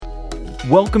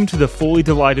Welcome to the Fully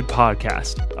Delighted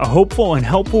Podcast, a hopeful and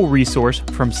helpful resource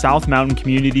from South Mountain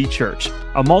Community Church,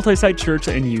 a multi-site church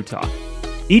in Utah.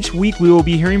 Each week we will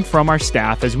be hearing from our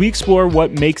staff as we explore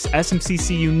what makes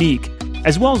SMCC unique,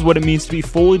 as well as what it means to be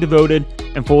fully devoted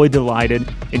and fully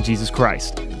delighted in Jesus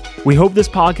Christ. We hope this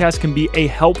podcast can be a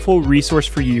helpful resource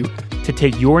for you to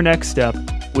take your next step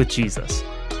with Jesus.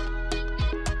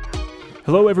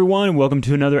 Hello, everyone, and welcome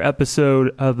to another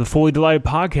episode of the Fully Delighted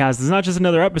Podcast. It's not just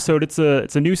another episode; it's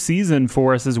a new season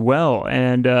for us as well.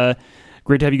 And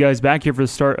great to have you guys back here for the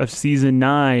start of season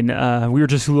 9. We were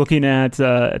just looking at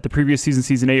the previous season,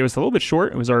 season 8. It was a little bit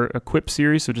short. It was our Equip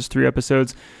series, so just 3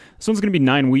 episodes. This one's going to be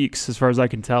 9 weeks, as far as I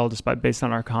can tell, just based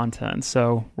on our content.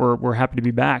 So we're happy to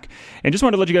be back. And just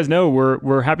wanted to let you guys know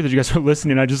we're happy that you guys are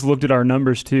listening. I just looked at our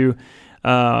numbers too.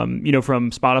 From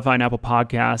Spotify and Apple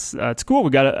Podcasts. It's cool.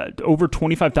 We got over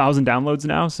 25,000 downloads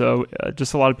now. So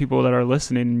just a lot of people that are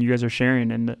listening, and you guys are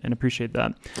sharing and appreciate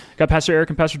that. Got Pastor Eric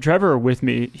and Pastor Trevor with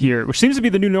me here, which seems to be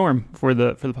the new norm for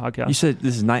the podcast. You said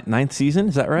this is ninth season.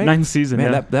 Is that right? 9th season.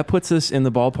 Man, yeah. that puts us in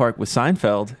the ballpark with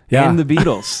Seinfeld and the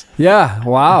Beatles. Yeah.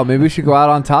 Wow. Maybe we should go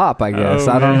out on top, I guess.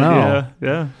 I don't know.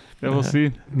 Yeah. We'll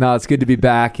see. No, it's good to be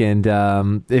back. And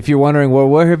if you're wondering, well,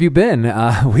 where have you been?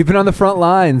 We've been on the front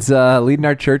lines, leading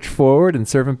our church forward and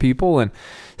serving people and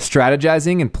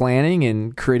strategizing and planning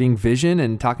and creating vision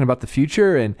and talking about the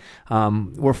future. And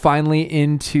we're finally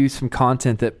into some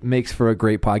content that makes for a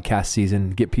great podcast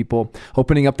season. Get people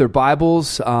opening up their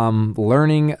Bibles,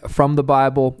 learning from the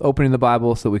Bible, opening the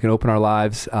Bible so that we can open our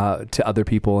lives to other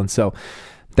people. And so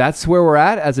that's where we're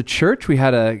at as a church. We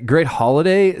had a great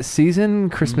holiday season.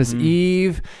 Christmas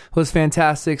Eve was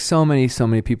fantastic. So many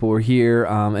people were here.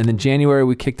 And then January,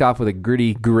 we kicked off with a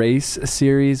Gritty Grace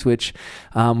series, which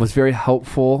was very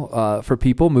helpful for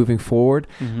people moving forward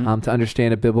to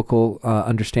understand a biblical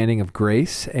understanding of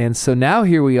grace. And so now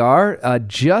here we are,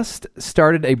 just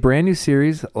started a brand new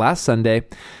series last Sunday,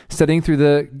 studying through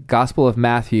the Gospel of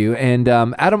Matthew. And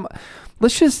Adam, why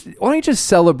don't you just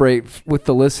celebrate with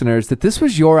the listeners that this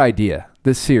was your idea,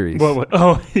 this series? What?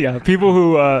 Oh, yeah. People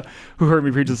who heard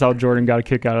me preach in South Jordan got a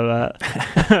kick out of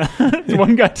that.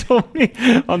 One guy told me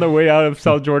on the way out of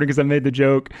South Jordan, because I made the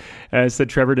joke, and I said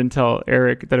Trevor didn't tell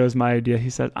Eric that it was my idea. He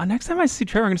said, next time I see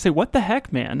Trevor, I'm going to say, what the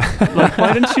heck, man? Like,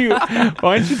 why ddon't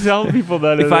you tell people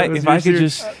that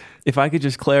If I could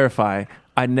just clarify,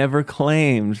 I never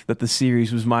claimed that the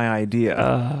series was my idea.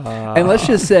 And let's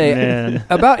just say,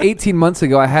 about 18 months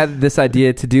ago, I had this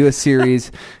idea to do a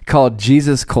series called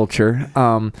Jesus Culture,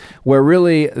 where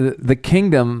really the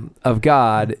kingdom of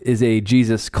God is a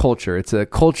Jesus culture. It's a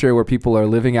culture where people are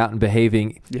living out and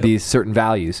behaving these certain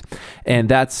values. And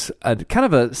that's kind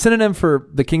of a synonym for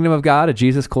the kingdom of God, a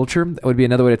Jesus culture. That would be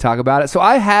another way to talk about it. So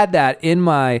I had that in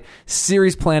my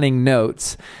series planning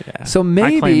notes. Yeah. So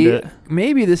maybe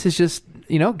this is just,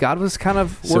 God was kind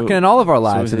of working in all of our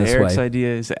lives in this way. Eric's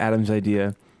idea is Adam's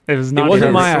idea. It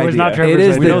wasn't my idea. It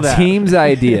is the team's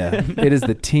idea. It is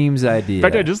the team's idea. In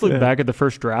fact, I just looked back at the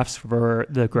first drafts for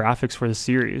the graphics for the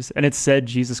series, and it said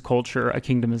Jesus Culture, a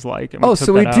kingdom is like.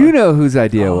 So we do know whose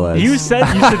idea was. You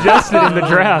suggested in the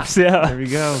drafts, yeah. There we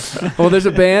go. Well, there's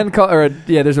a band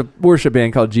there's a worship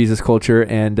band called Jesus Culture,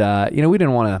 and we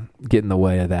didn't want to get in the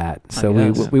way of that, so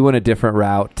we went a different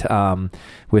route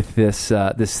with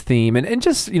this theme, and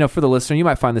just for the listener, you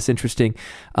might find this interesting.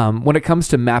 When it comes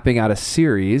to mapping out a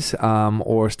series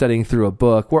or studying through a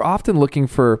book, we're often looking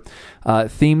for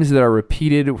themes that are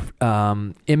repeated,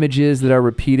 images that are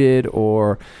repeated,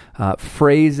 or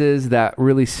phrases that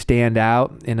really stand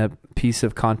out in a piece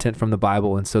of content from the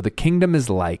Bible. And so the kingdom is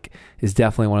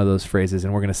definitely one of those phrases,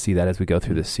 and we're going to see that as we go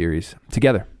through this series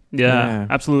together. Yeah,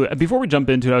 absolutely. Before we jump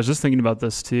into it, I was just thinking about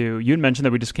this too. You had mentioned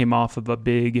that we just came off of a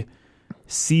big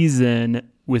season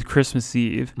with Christmas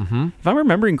Eve. If I'm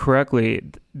remembering correctly,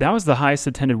 that was the highest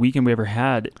attended weekend we ever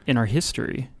had in our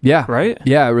history. Yeah. Right?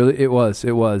 Yeah, really, it was.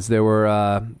 There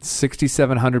were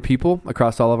 6,700 people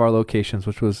across all of our locations,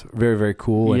 which was very, very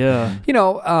cool.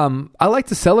 And, I like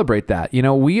to celebrate that.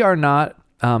 We are not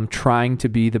trying to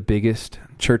be the biggest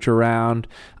church around,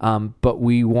 but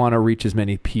we want to reach as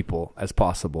many people as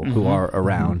possible who are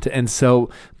around. And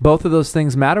so both of those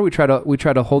things matter. We try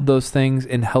to hold those things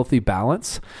in healthy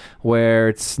balance, where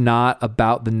it's not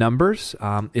about the numbers,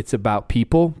 it's about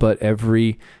people, but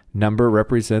every number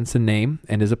represents a name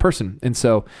and is a person. And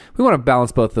so we want to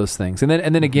balance both those things. And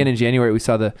then again in January, we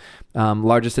saw the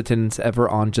largest attendance ever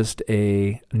on just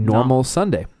a normal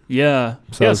Sunday. Yeah.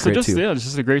 So it's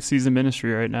just a great season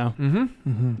ministry right now.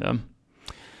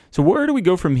 So where do we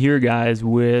go from here, guys,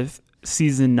 with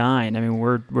season 9? I mean,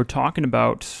 we're talking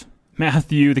about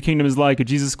Matthew, the kingdom is like, a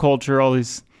Jesus culture, all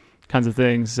these kinds of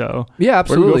things. So Yeah,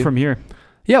 absolutely. Where do we go from here?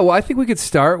 Yeah, well, I think we could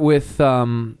start with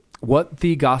what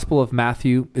the Gospel of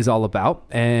Matthew is all about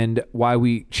and why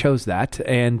we chose that.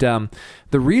 And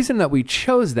the reason that we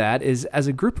chose that is, as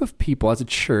a group of people, as a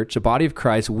church, a body of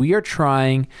Christ, we are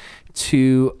trying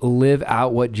to live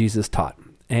out what Jesus taught.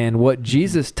 And what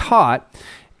Jesus taught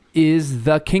is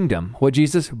the kingdom. What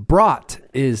Jesus brought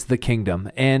is the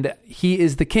kingdom, and he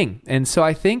is the king. And so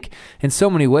I think in so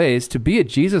many ways, to be a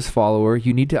Jesus follower,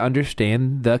 you need to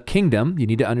understand the kingdom. You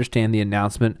need to understand the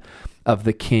announcement of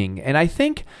the king. And I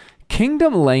think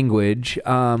kingdom language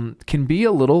can be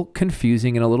a little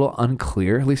confusing and a little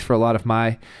unclear, at least for a lot of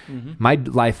my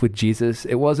life with Jesus.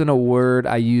 It wasn't a word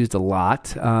I used a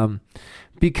lot.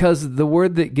 Because the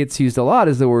word that gets used a lot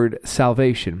is the word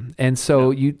salvation. And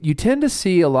so you tend to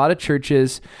see a lot of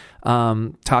churches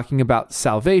talking about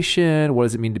salvation. What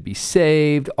does it mean to be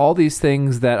saved? All these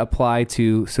things that apply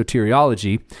to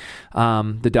soteriology,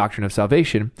 the doctrine of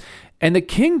salvation. And the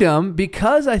kingdom,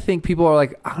 because I think people are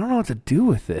like, I don't know what to do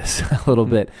with this a little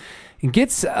bit, it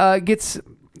gets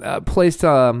placed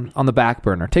on the back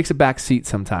burner, takes a back seat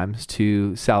sometimes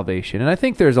to salvation. And I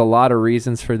think there's a lot of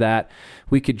reasons for that.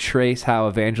 We could trace how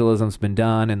evangelism's been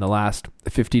done in the last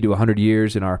 50 to 100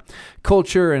 years in our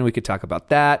culture, and we could talk about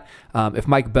that. If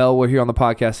Mike Bell were here on the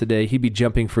podcast today, he'd be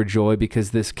jumping for joy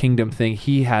because this kingdom thing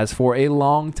he has for a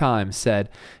long time said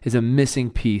is a missing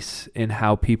piece in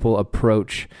how people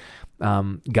approach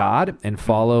God and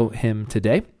follow him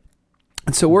today.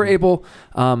 And so we're able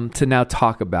to now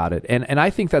talk about it. And I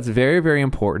think that's very, very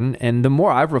important. And the more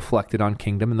I've reflected on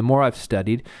kingdom and the more I've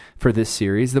studied for this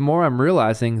series, the more I'm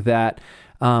realizing that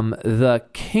the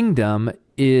kingdom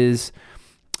is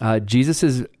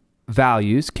Jesus's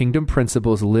values, kingdom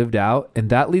principles lived out, and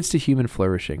that leads to human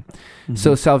flourishing. Mm-hmm.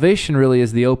 So salvation really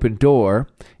is the open door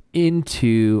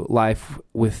into life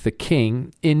with the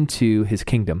king, into his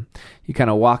kingdom. You kind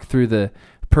of walk through the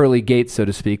pearly gates, so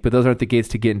to speak, but those aren't the gates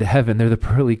to get into heaven. They're the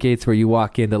pearly gates where you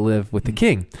walk in to live with the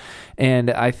king. And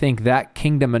I think that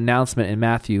kingdom announcement in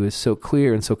Matthew is so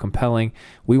clear and so compelling.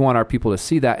 We want our people to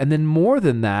see that. And then more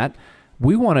than that,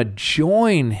 we want to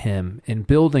join him in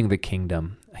building the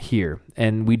kingdom here.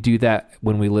 And we do that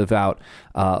when we live out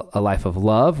a life of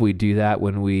love. We do that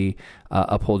when we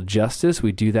uphold justice.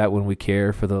 We do that when we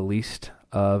care for the least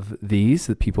of these,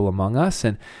 the people among us.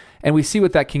 And we see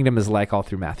what that kingdom is like all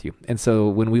through Matthew. And so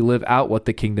when we live out what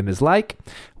the kingdom is like,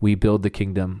 we build the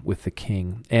kingdom with the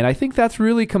king. And I think that's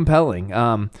really compelling.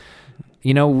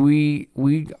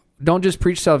 We don't just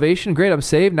preach salvation. Great, I'm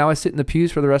saved. Now I sit in the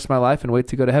pews for the rest of my life and wait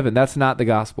to go to heaven. That's not the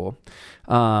gospel.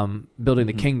 Building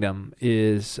the kingdom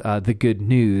is the good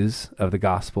news of the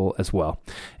gospel as well.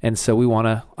 And so we want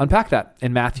to unpack that.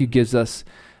 And Matthew gives us,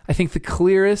 I think, the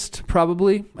clearest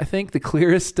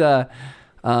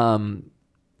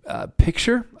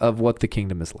picture of what the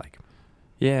kingdom is like.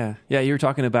 Yeah. You were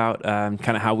talking about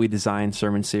kind of how we design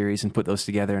sermon series and put those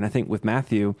together. And I think with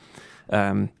Matthew,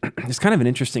 it's kind of an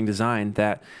interesting design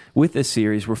that with this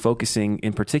series, we're focusing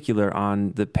in particular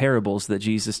on the parables that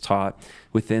Jesus taught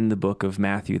within the book of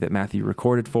Matthew that Matthew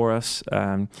recorded for us.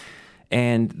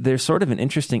 And there's sort of an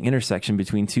interesting intersection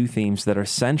between two themes that are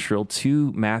central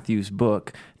to Matthew's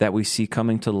book that we see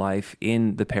coming to life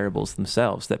in the parables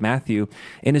themselves. That Matthew,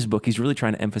 in his book, he's really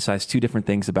trying to emphasize two different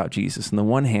things about Jesus. On the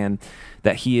one hand,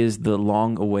 that he is the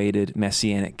long-awaited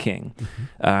Messianic king,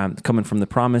 coming from the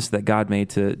promise that God made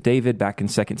to David back in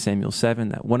 2 Samuel 7,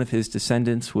 that one of his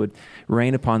descendants would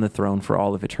reign upon the throne for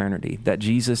all of eternity, that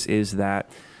Jesus is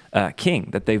that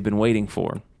king that they've been waiting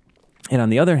for. And on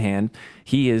the other hand,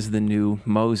 he is the new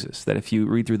Moses, that if you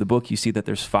read through the book, you see that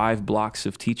there's 5 blocks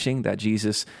of teaching that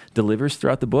Jesus delivers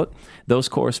throughout the book. Those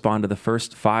correspond to the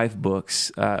first 5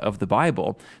 books of the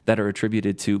Bible that are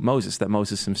attributed to Moses, that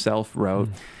Moses himself wrote.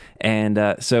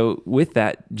 And so with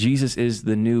that, Jesus is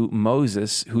the new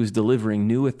Moses who's delivering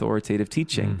new authoritative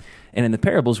teaching. And in the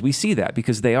parables, we see that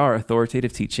because they are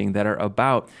authoritative teaching that are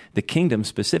about the kingdom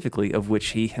specifically of which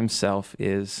he himself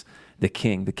is the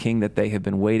king that they have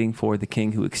been waiting for, the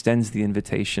king who extends the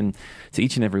invitation to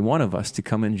each and every one of us to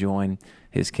come and join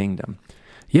his kingdom.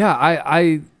 Yeah,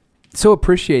 I so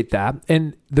appreciate that.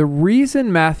 And the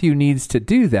reason Matthew needs to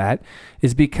do that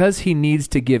is because he needs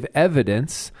to give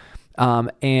evidence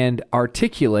and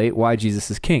articulate why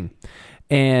Jesus is king.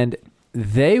 And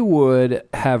they would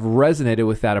have resonated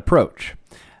with that approach.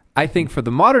 I think for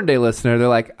the modern day listener, they're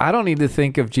like, I don't need to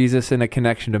think of Jesus in a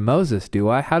connection to Moses, do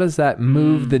I? How does that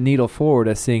move the needle forward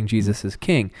as seeing Jesus as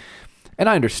king? And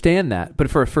I understand that,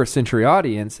 but for a first century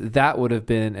audience, that would have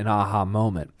been an aha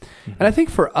moment. And I think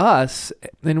for us,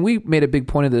 and we made a big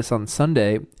point of this on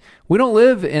Sunday, we don't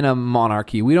live in a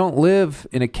monarchy. We don't live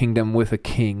in a kingdom with a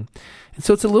king. And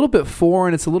so it's a little bit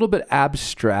foreign, it's a little bit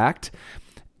abstract.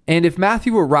 And if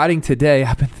Matthew were writing today,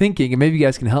 I've been thinking, and maybe you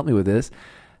guys can help me with this,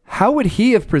 how would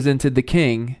he have presented the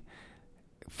king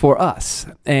for us?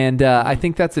 And I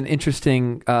think that's an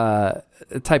interesting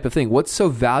type of thing. What's so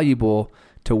valuable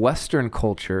to Western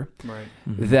culture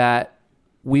that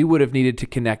we would have needed to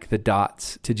connect the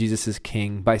dots to Jesus as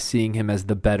king by seeing him as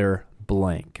the better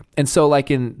blank? And so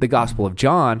like in the Gospel of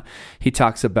John, he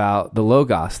talks about the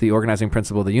Logos, the organizing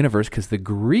principle of the universe, because the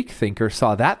Greek thinker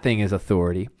saw that thing as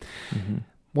authority.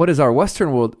 What does our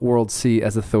Western world see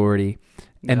as authority?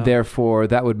 And therefore,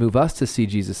 that would move us to see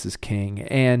Jesus as king.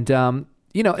 And,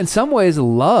 in some ways,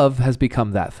 love has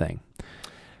become that thing.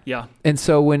 Yeah. And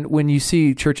so when you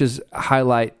see churches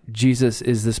highlight Jesus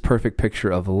is this perfect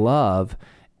picture of love,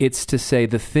 it's to say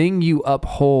the thing you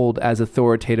uphold as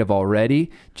authoritative already,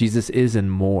 Jesus is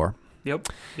and more. Yep.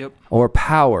 Or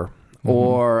power,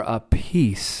 or a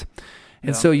peace.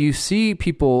 And so you see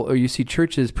people, or you see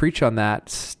churches preach on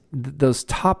those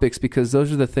topics, because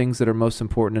those are the things that are most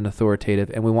important and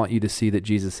authoritative, and we want you to see that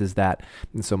Jesus is that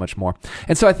and so much more.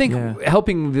 And so I think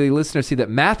helping the listener see that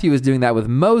Matthew is doing that with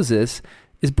Moses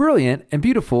is brilliant and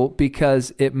beautiful,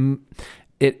 because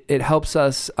it helps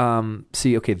us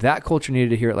see, okay, that culture needed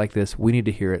to hear it like this. We need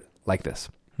to hear it like this.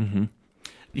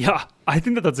 Yeah, I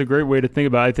think that's a great way to think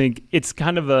about it. I think it's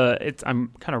kind of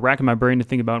I'm kind of racking my brain to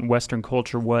think about in Western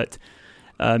culture what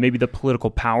maybe the political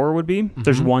power would be.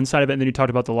 There's one side of it, and then you talked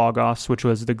about the Logos, which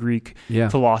was the Greek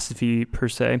philosophy per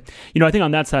se. I think on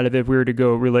that side of it, if we were to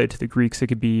go relate to the Greeks, it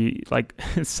could be like,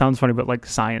 it sounds funny, but like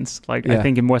science. Like I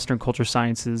think in Western culture,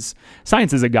 science is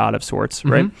a god of sorts,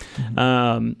 right?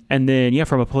 And then,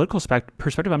 from a political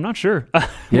perspective, I'm not sure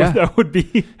what that would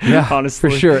be, honestly.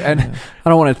 For sure. And I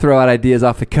don't want to throw out ideas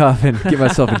off the cuff and get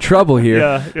myself in trouble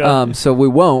here. So we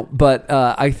won't. But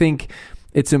I think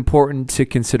it's important to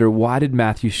consider, why did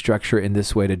Matthew structure in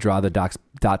this way to draw the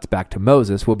dots back to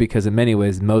Moses? Well, because in many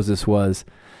ways, Moses was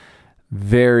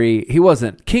he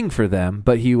wasn't king for them,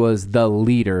 but he was the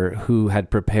leader who had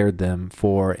prepared them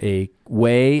for a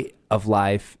way of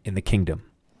life in the kingdom.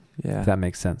 If that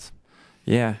makes sense.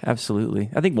 Yeah,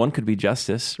 absolutely. I think one could be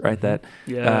justice, right? That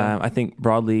I think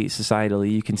broadly,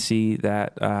 societally, you can see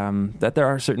that that there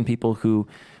are certain people who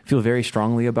feel very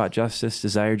strongly about justice,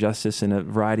 desire justice in a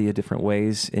variety of different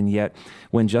ways, and yet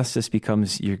when justice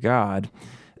becomes your God,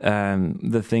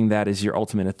 the thing that is your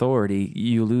ultimate authority,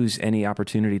 you lose any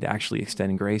opportunity to actually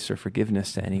extend grace or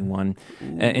forgiveness to anyone.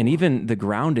 And even the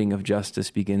grounding of justice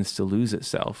begins to lose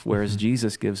itself, whereas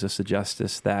Jesus gives us a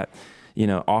justice that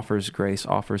offers grace,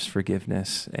 offers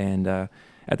forgiveness, and at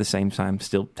the same time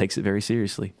still takes it very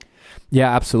seriously.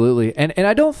 Yeah, absolutely. And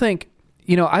I don't think,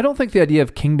 I don't think the idea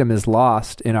of kingdom is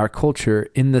lost in our culture,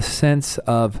 in the sense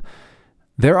of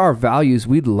there are values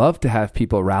we'd love to have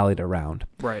people rallied around.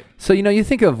 Right. So, you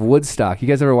think of Woodstock. You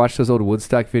guys ever watch those old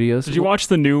Woodstock videos? Did you watch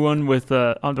the new one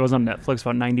that was on Netflix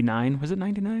about 99? Was it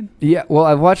 99? Yeah, well,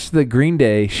 I've watched the Green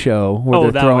Day show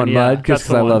where they're throwing mud, just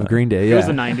because I love Green Day. Yeah. It was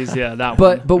the 90s, that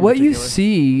one. But what you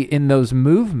see in those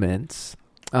movements,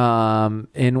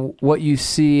 and what you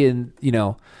see in,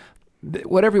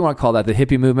 whatever you want to call that, the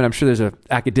hippie movement, I'm sure there's an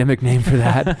academic name for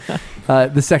that,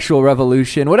 the sexual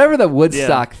revolution, whatever the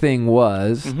Woodstock thing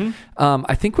was,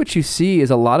 I think what you see is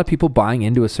a lot of people buying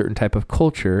into a certain type of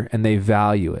culture, and they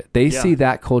value it. They see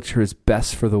that culture is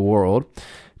best for the world,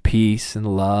 peace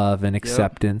and love and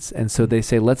acceptance, and so they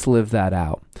say, let's live that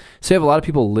out. So you have a lot of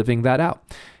people living that out.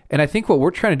 And I think what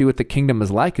we're trying to do with the kingdom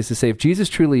is like is to say, if Jesus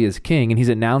truly is king and he's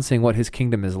announcing what his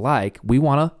kingdom is like, we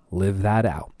want to live that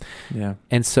out. Yeah.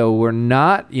 And so we're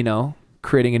not,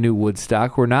 creating a new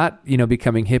Woodstock. We're not,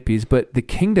 becoming hippies, but the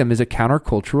kingdom is a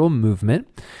countercultural movement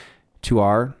to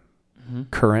our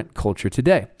current culture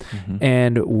today.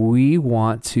 And we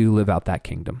want to live out that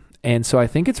kingdom. And so I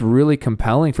think it's really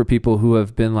compelling for people who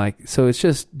have been like, so it's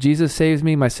just Jesus saves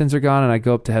me, my sins are gone, and I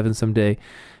go up to heaven someday.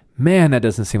 Man, that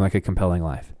doesn't seem like a compelling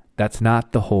life. That's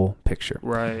not the whole picture.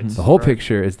 Right. The whole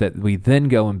picture is that we then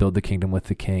go and build the kingdom with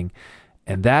the king.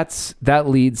 And that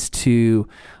leads to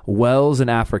wells in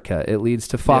Africa. It leads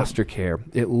to foster care.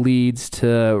 It leads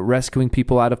to rescuing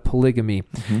people out of polygamy.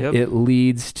 It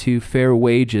leads to fair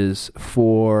wages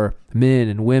for men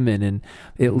and women. And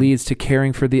it leads to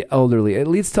caring for the elderly. It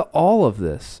leads to all of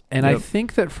this. And I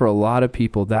think that for a lot of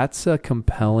people, that's a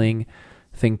compelling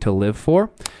thing to live for.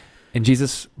 And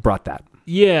Jesus brought that.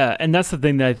 Yeah, and that's the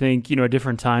thing that I think, at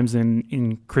different times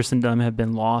in Christendom have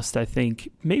been lost. I think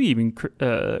maybe even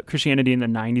Christianity in the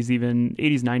 90s, even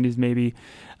 80s, 90s maybe.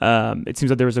 It seems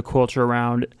like there was a culture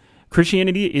around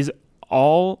Christianity is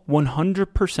all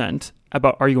 100%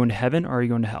 about, are you going to heaven or are you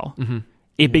going to hell?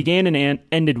 It began and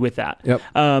ended with that. Yep.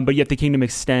 But yet the kingdom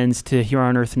extends to here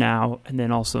on earth now and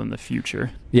then also in the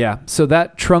future. Yeah. So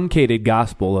that truncated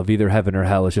gospel of either heaven or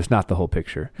hell is just not the whole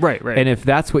picture. Right. And if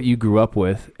that's what you grew up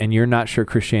with and you're not sure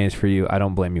Christianity is for you, I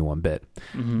don't blame you one bit.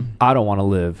 I don't want to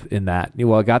live in that.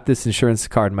 Well, I got this insurance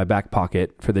card in my back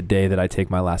pocket for the day that I take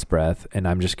my last breath, and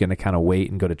I'm just going to kind of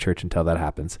wait and go to church until that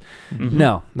happens.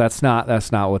 No, that's not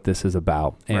what this is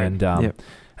about. And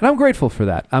and I'm grateful for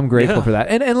that. I'm grateful for that.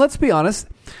 And let's be honest,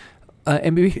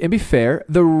 and be fair,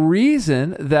 the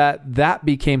reason that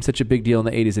became such a big deal in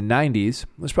the 80s and 90s,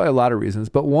 there's probably a lot of reasons,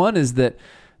 but one is that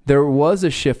there was a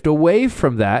shift away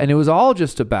from that, and it was all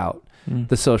just about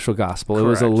the social gospel. Correct. It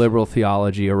was a liberal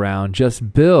theology around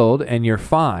just build and you're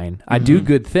fine. I do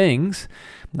good things.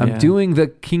 I'm doing the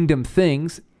kingdom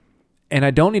things, and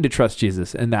I don't need to trust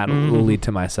Jesus, and that will lead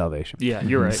to my salvation. Yeah,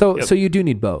 you're right. So you do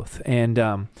need both, and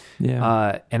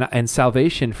and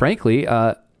salvation, frankly,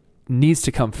 needs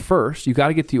to come first. You got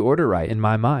to get the order right, in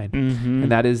my mind, and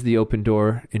that is the open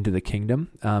door into the kingdom,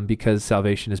 because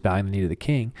salvation is bowing the knee to the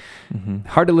King.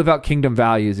 Hard to live out kingdom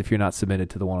values if you're not submitted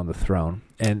to the one on the throne,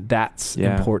 and that's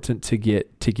important to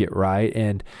get right.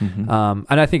 And and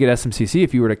I think at SMCC,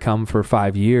 if you were to come for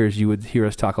 5 years, you would hear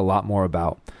us talk a lot more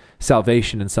about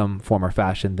salvation in some form or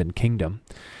fashion than kingdom.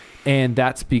 And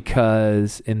that's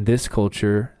because in this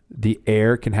culture, the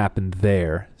error can happen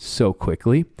there so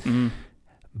quickly.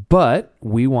 But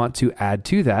we want to add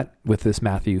to that with this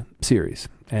Matthew series.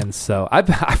 And so I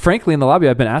frankly, in the lobby,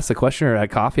 I've been asked the question, or at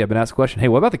coffee, I've been asked the question, hey,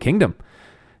 what about the kingdom?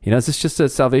 Is this just a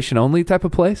salvation only type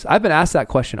of place? I've been asked that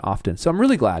question often. So I'm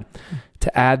really glad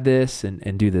to add this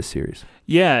and do this series.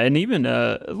 Yeah, and even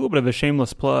a little bit of a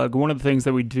shameless plug. One of the things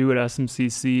that we do at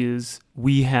SMCC is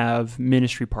we have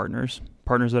ministry partners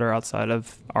that are outside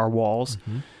of our walls.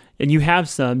 And you have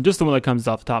some, just the one that comes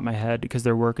off the top of my head because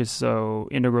their work is so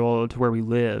integral to where we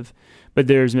live. But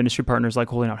there's ministry partners like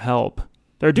Holding Out Help.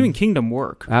 They're doing kingdom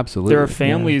work. Absolutely. There are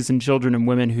families and children and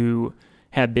women who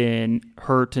have been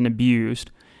hurt and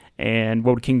abused. And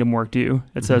what would kingdom work do?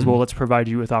 It says, well, let's provide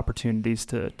you with opportunities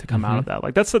to come out of that.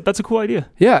 Like that's a cool idea.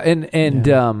 Yeah,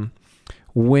 and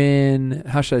when,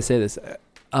 how should I say this?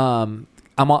 I'm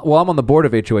on the board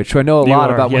of HOH, so I know a lot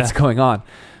about what's going on.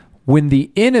 When the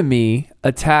enemy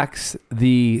attacks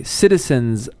the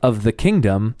citizens of the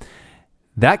kingdom,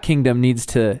 that kingdom needs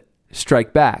to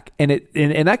strike back, and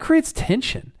that creates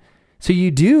tension. So you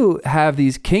do have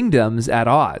these kingdoms at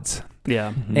odds.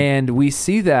 Yeah, and we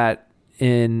see that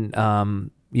in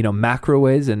macro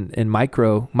ways and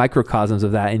microcosms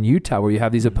of that in Utah, where you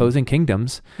have these opposing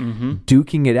kingdoms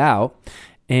duking it out.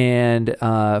 And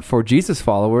for Jesus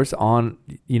followers on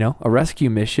a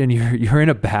rescue mission, you're in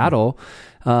a battle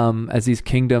as these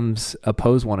kingdoms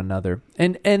oppose one another.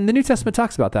 And the New Testament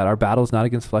talks about that. Our battle is not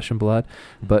against flesh and blood,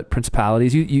 but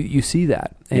principalities. You see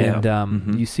that,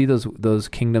 and you see those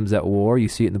kingdoms at war. You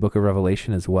see it in the book of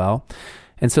Revelation as well.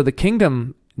 And so the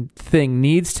kingdom thing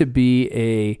needs to be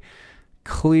a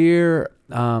clear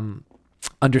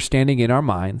understanding in our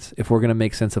minds if we're going to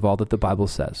make sense of all that the Bible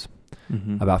says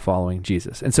about following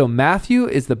Jesus. And so Matthew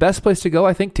is the best place to go,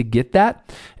 I think, to get that.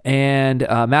 And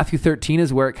Matthew 13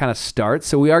 is where it kind of starts.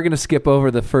 So we are going to skip over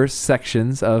the first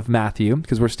sections of Matthew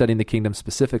because we're studying the kingdom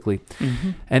specifically.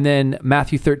 And then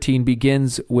Matthew 13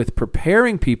 begins with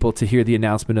preparing people to hear the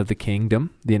announcement of the kingdom,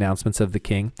 the announcements of the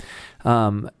king.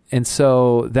 And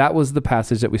so that was the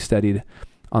passage that we studied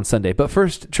on Sunday. But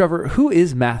first, Trevor, who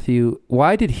is Matthew?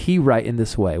 Why did he write in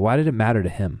this way? Why did it matter to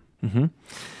him?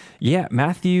 Yeah,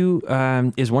 Matthew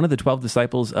is one of the 12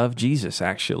 disciples of Jesus,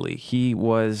 actually. He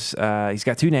was, he's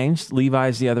got two names. Levi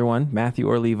is the other one, Matthew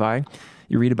or Levi.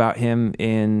 You read about him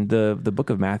in the book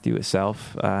of Matthew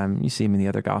itself. You see him in the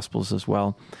other Gospels as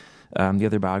well, the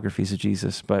other biographies of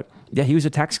Jesus. But yeah, he was a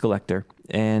tax collector,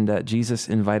 and Jesus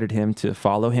invited him to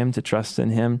follow him, to trust in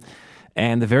him.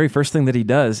 And the very first thing that he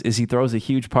does is he throws a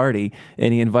huge party,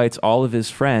 and he invites all of his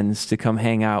friends to come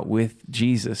hang out with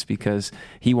Jesus because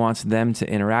he wants them to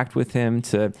interact with him,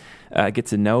 to get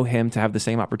to know him, to have the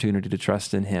same opportunity to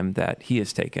trust in him that he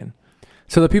has taken.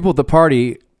 So the people at the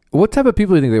party, what type of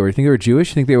people do you think they were? You think they were Jewish?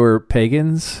 You think they were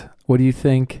pagans? What do you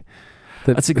think?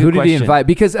 That's a good question. Who did he invite?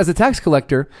 Because as a tax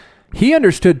collector, he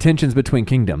understood tensions between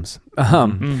kingdoms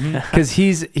because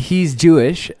he's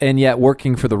Jewish and yet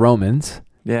working for the Romans.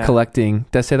 Yeah. Collecting,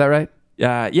 did I say that right?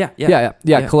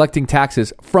 Yeah. Collecting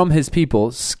taxes from his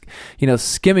people,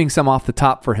 skimming some off the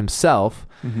top for himself.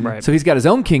 Right. So he's got his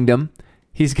own kingdom.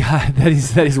 He's got that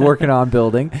he's working on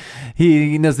building.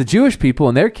 He knows the Jewish people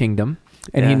and their kingdom,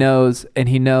 and he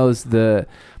knows the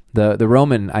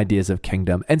Roman ideas of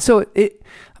kingdom. And so I've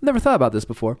never thought about this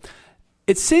before.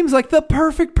 it seems like the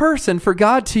perfect person for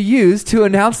God to use to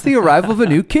announce the arrival of a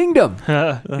new kingdom.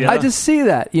 Yeah. I just see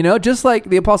that, just like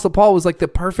the Apostle Paul was like the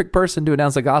perfect person to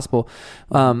announce the gospel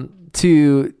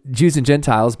to Jews and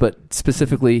Gentiles, but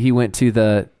specifically he went to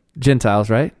the Gentiles,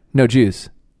 right? No, Jews.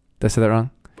 Did I say that wrong?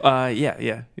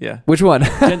 Yeah. Which one?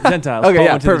 Gentiles. Okay, Paul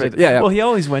yeah, went to the perfect. Gentiles. Yeah. Well, he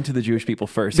always went to the Jewish people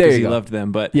first There because you he go. loved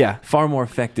them, but Yeah. far more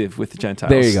effective with the Gentiles.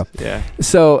 There you go. Yeah.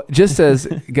 So just as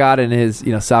God in his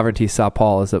sovereignty saw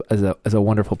Paul as a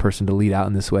wonderful person to lead out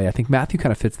in this way, I think Matthew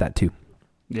kind of fits that too.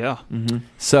 Yeah. Mm-hmm.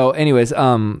 So anyways,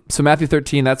 so Matthew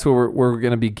 13, that's where we're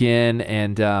going to begin.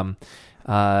 And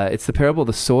it's the parable of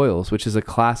the soils, which is a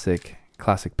classic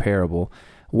parable.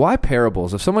 Why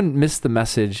parables? If someone missed the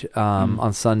message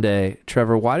on Sunday,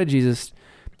 Trevor, why did Jesus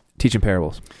teach in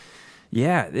parables?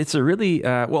 Yeah, it's a really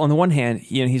well. On the one hand,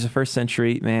 he's a first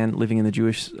century man living in the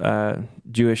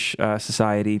Jewish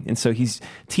society, and so he's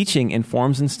teaching in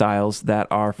forms and styles that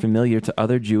are familiar to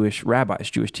other Jewish rabbis,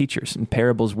 Jewish teachers, and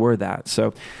parables were that.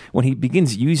 So when he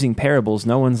begins using parables,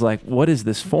 no one's like, "What is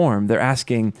this form?" They're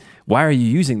asking, "Why are you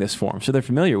using this form?" So they're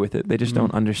familiar with it. They just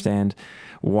don't understand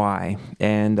why.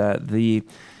 And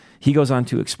he goes on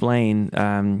to explain,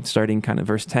 starting kind of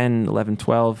verse 10, 11,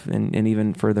 12, and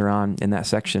even further on in that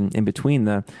section in between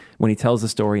when he tells the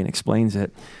story and explains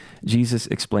it, Jesus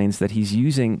explains that he's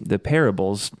using the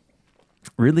parables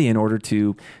really in order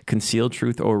to conceal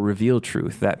truth or reveal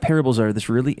truth. That parables are this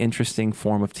really interesting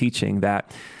form of teaching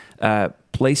that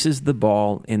places the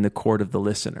ball in the court of the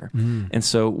listener. And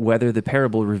so whether the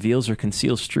parable reveals or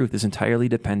conceals truth is entirely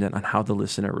dependent on how the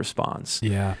listener responds.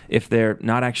 Yeah. If they're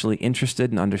not actually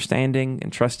interested in understanding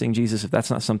and trusting Jesus, if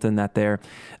that's not something that they're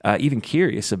even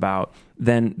curious about,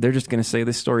 then they're just going to say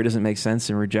this story doesn't make sense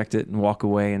and reject it and walk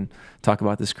away and talk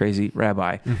about this crazy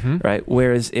rabbi, right?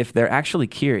 Whereas if they're actually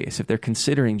curious, if they're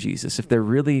considering Jesus, if they're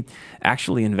really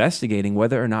actually investigating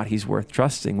whether or not he's worth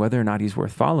trusting, whether or not he's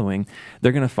worth following,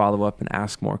 they're going to follow up and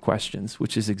ask more questions,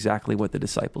 which is exactly what the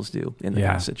disciples do in the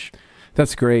passage.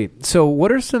 That's great. So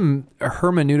what are some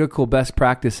hermeneutical best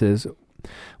practices?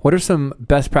 What are some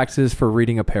best practices for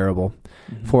reading a parable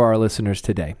for our listeners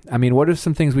today? I mean, what are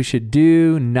some things we should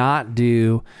do, not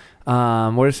do?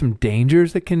 What are some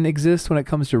dangers that can exist when it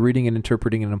comes to reading and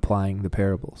interpreting and applying the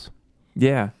parables?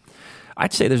 Yeah.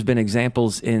 I'd say there's been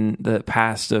examples in the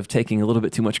past of taking a little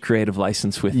bit too much creative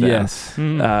license with them. Yes.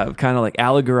 Kind of like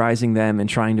allegorizing them and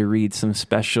trying to read some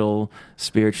special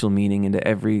spiritual meaning into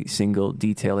every single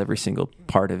detail, every single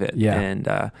part of it. Yeah.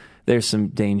 And there's some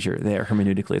danger there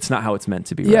hermeneutically. It's not how it's meant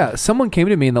to be read. Yeah, someone came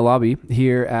to me in the lobby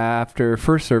here after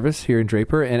first service here in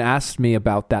Draper and asked me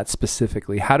about that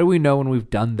specifically. How do we know when we've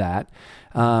done that?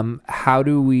 How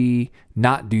do we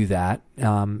not do that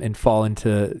and fall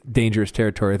into dangerous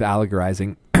territory of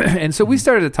allegorizing? And so we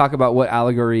started to talk about what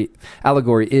allegory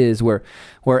is, where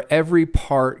every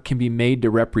part can be made to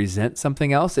represent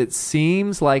something else. It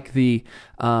seems like the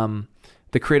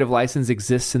creative license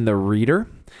exists in the reader,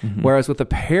 whereas with a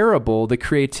parable, the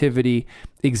creativity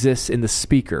exists in the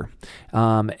speaker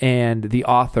and the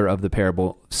author of the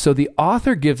parable. So the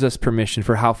author gives us permission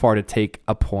for how far to take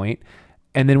a point,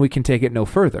 and then we can take it no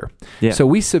further. Yeah. So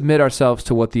we submit ourselves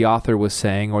to what the author was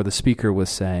saying or the speaker was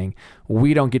saying.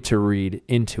 We don't get to read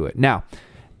into it. Now,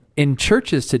 in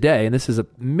churches today, and this is a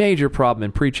major problem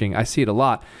in preaching, I see it a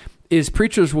lot, is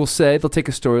preachers will say, they'll take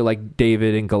a story like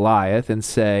David and Goliath and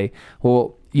say,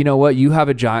 well, you know what? You have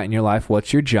a giant in your life.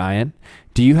 What's your giant?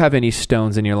 Do you have any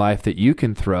stones in your life that you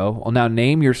can throw? Well, now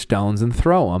name your stones and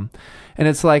throw them. And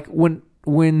it's like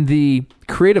when the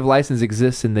creative license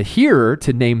exists in the hearer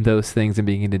to name those things and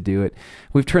begin to do it,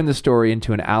 we've turned the story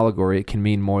into an allegory. It can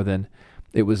mean more than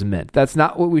it was meant. That's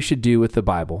not what we should do with the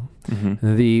Bible.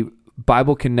 The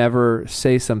Bible can never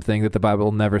say something that the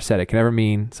Bible never said. It can never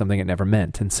mean something it never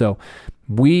meant. And so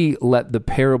we let the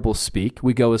parable speak.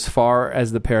 We go as far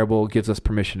as the parable gives us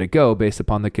permission to go based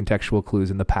upon the contextual clues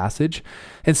in the passage.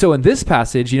 And so in this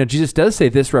passage, Jesus does say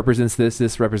this represents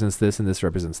this represents this, and this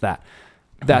represents that.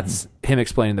 That's him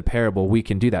explaining the parable. We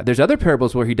can do that. There's other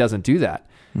parables where he doesn't do that.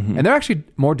 And they're actually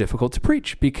more difficult to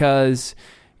preach because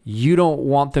you don't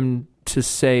want them to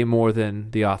say more than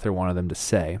the author wanted them to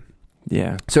say.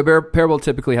 Yeah. So parable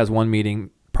typically has one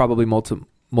meaning, probably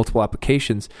multiple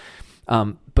applications.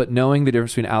 But knowing the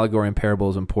difference between allegory and parable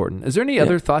is important. Is there any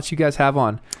other thoughts you guys have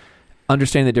on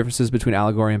understanding the differences between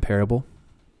allegory and parable?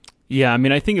 Yeah, I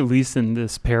mean, I think at least in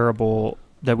this parable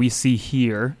that we see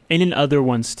here, and in other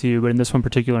ones too, but in this one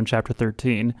particular in chapter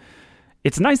 13,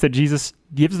 it's nice that Jesus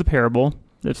gives the parable.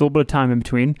 There's a little bit of time in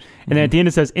between. And then at the end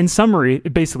it says, in summary,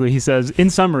 basically he says, in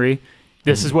summary,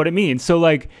 this is what it means. So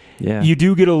like, Yeah. you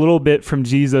do get a little bit from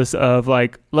Jesus of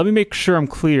like, let me make sure I'm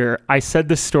clear. I said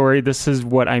this story. This is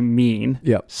what I mean.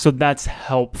 Yep. So that's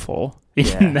helpful.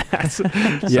 Yeah. In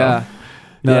that. Yeah.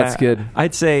 No, Yeah. that's good.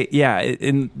 I'd say,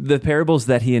 in the parables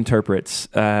that he interprets,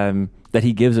 that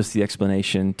he gives us the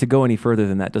explanation, to go any further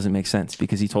than that doesn't make sense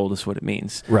because he told us what it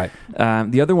means. Right.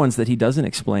 The other ones that he doesn't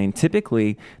explain,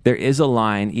 typically there is a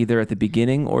line either at the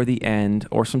beginning or the end,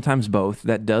 or sometimes both,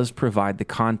 that does provide the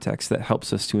context that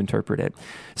helps us to interpret it.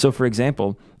 So, for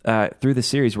example, through the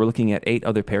series, we're looking at 8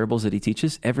 other parables that he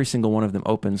teaches. Every single one of them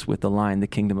opens with the line, "The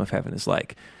kingdom of heaven is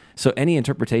like." So any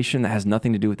interpretation that has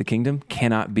nothing to do with the kingdom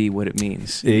cannot be what it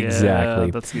means. Exactly.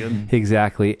 Yeah, that's good.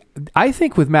 Exactly. I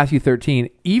think with Matthew 13,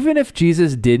 even if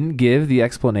Jesus didn't give the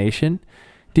explanation,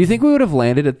 do you think we would have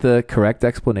landed at the correct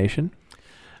explanation?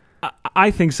 I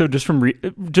think so. Just from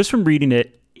reading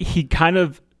it, he kind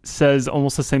of says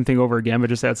almost the same thing over again, but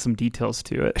just adds some details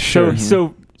to it. Sure.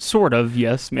 So sort of,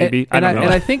 yes, maybe. And I don't know.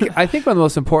 I think one of the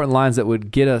most important lines that would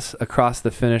get us across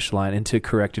the finish line into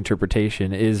correct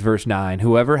interpretation is verse 9.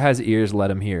 Whoever has ears,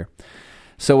 let him hear.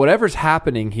 So whatever's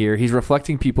happening here, he's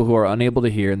reflecting people who are unable to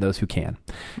hear and those who can.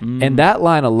 And that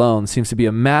line alone seems to be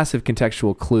a massive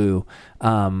contextual clue,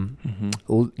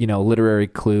 literary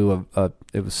clue of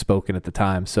it was spoken at the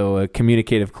time. So a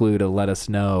communicative clue to let us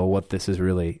know what this is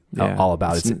really all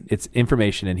about. It's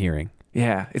information and hearing.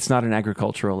 Yeah, it's not an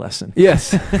agricultural lesson.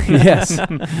 Yes, yes.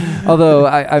 Although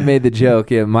I made the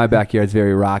joke, my backyard's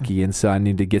very rocky, and so I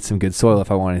need to get some good soil if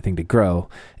I want anything to grow.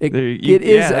 It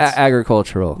is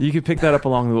agricultural. You could pick that up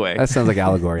along the way. That sounds like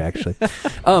allegory, actually.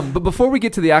 But before we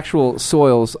get to the actual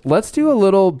soils, let's do a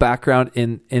little background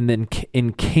in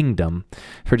kingdom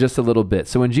for just a little bit.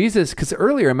 So when Jesus, because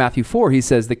earlier in Matthew 4, he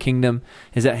says the kingdom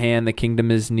is at hand, the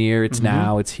kingdom is near, it's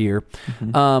now, it's here.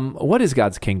 What is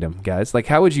God's kingdom, guys? Like,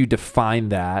 how would you define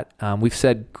that? We've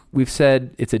said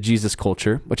it's a Jesus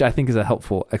culture, which I think is a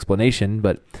helpful explanation,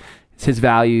 but it's his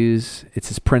values, it's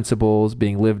his principles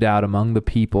being lived out among the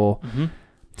people.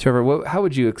 Trevor, how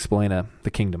would you explain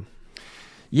the kingdom?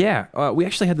 Yeah, we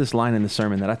actually had this line in the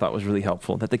sermon that I thought was really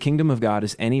helpful, that the kingdom of God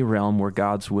is any realm where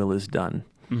God's will is done.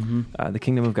 The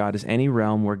kingdom of God is any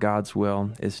realm where God's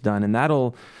will is done. And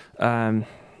that'll,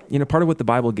 part of what the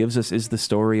Bible gives us is the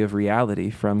story of reality,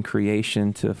 from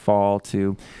creation to fall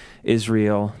to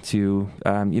Israel to,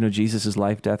 Jesus'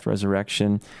 life, death,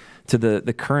 resurrection, to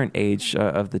the current age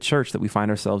of the church that we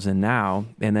find ourselves in now,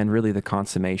 and then really the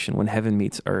consummation, when heaven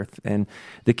meets earth. And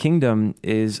the kingdom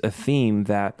is a theme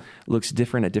that looks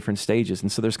different at different stages.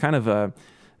 And so there's kind of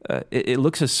it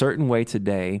looks a certain way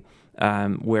today,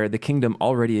 where the kingdom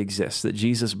already exists, that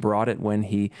Jesus brought it when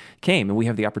he came, and we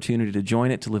have the opportunity to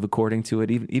join it, to live according to it,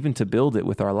 even to build it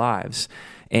with our lives.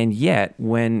 And yet,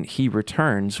 when he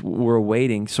returns, we're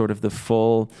awaiting sort of the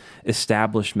full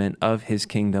establishment of his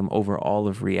kingdom over all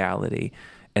of reality.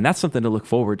 And that's something to look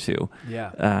forward to.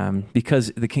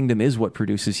 Because the kingdom is what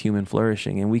produces human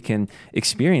flourishing, and we can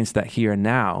experience that here and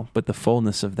now, but the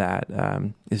fullness of that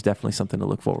is definitely something to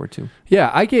look forward to.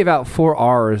 Yeah, I gave out 4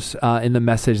 R's in the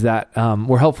message that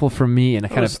were helpful for me in a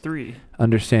kind of 3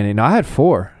 understanding. No, I had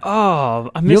 4. Oh,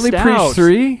 I You missed only out. preached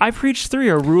 3? I preached 3: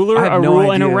 a ruler, I have a no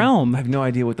rule, and a idea. realm. I have no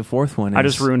idea what the 4th one is. I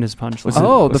just ruined his punchline. What's it-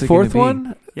 Oh, what's the it gonna 4th be?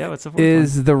 one Yeah, what's the 4th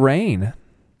is the rain. one?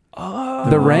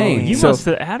 the rain. You So- must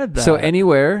have added that. So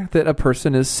anywhere that a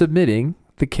person is submitting,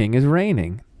 the king is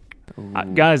reigning.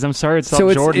 Guys, I'm sorry, it's So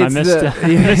South Jordan. I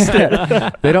missed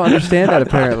it. They don't understand that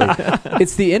apparently.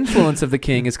 It's the influence of the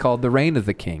king is called the reign of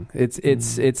the king. It's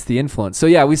the influence. So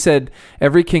yeah, we said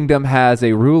every kingdom has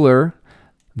a ruler,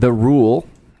 the rule,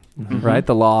 right?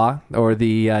 The law or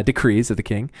the decrees of the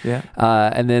king. Yeah.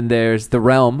 And then there's the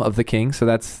realm of the king. So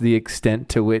that's the extent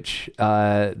to which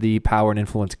the power and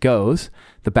influence goes,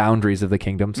 the boundaries of the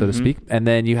kingdom, so to speak. And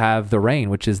then you have the reign,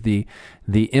 which is the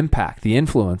impact, the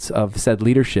influence of said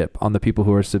leadership on the people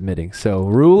who are submitting. So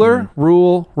ruler,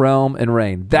 rule, realm, and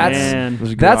reign. Man.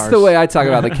 That's the way I talk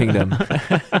about the kingdom.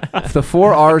 It's the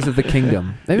 4 R's of the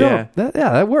kingdom. Maybe Yeah.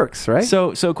 that works, right?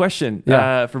 So question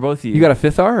Yeah. for both of you. You got a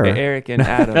 5th R? Or? Eric and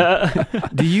Adam.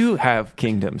 Do you have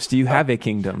kingdoms? Do you have a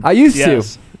kingdom? I used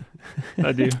Yes, to.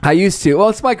 I do. I used to. Well,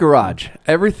 it's my garage.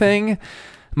 Everything.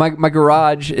 My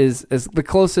garage is the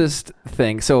closest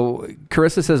thing. So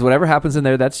Carissa says, whatever happens in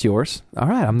there, that's yours. All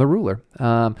right, I'm the ruler.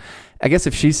 I guess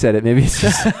if she said it, maybe it's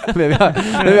just maybe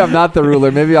I'm not the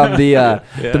ruler. Maybe I'm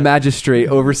the magistrate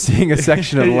overseeing a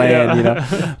section of land. You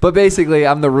know, but basically,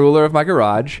 I'm the ruler of my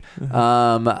garage.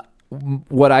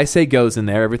 What I say goes in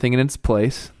there. Everything in its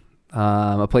place.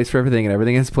 a place for everything, and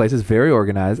everything in its place is very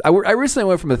organized. I recently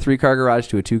went from a 3-car garage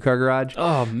to a 2-car garage.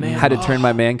 Oh man, had to turn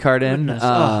my man card in.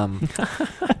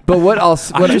 But what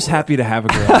else? I'm just happy to have a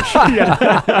garage.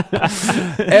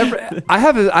 I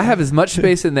have as much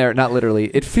space in there. Not literally.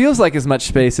 It feels like as much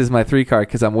space as my 3-car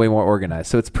because I'm way more organized.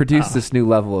 So it's produced this new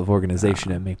level of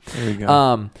organization in me. There you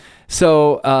go.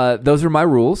 So those are my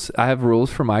rules. I have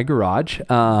rules for my garage.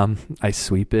 I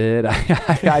sweep it.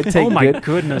 I take. Oh my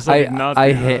goodness! I did not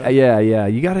do that. Yeah.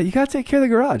 You gotta take care of the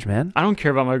garage, man. I don't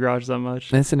care about my garage that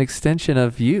much. It's an extension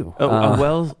of you.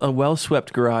 A well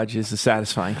swept garage is a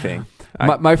satisfying thing.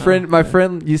 My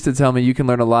friend used to tell me you can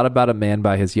learn a lot about a man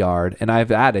by his yard, and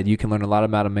I've added you can learn a lot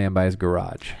about a man by his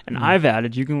garage. And I've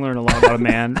added you can learn a lot about a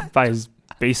man by his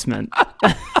basement.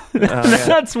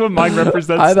 That's what mine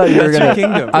represents. I thought you were going to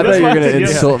Yeah.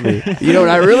 insult me. You know what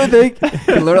I really think? You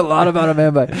can learn a lot about a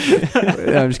man by.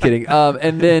 No, I'm just kidding.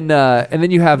 And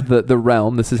then you have the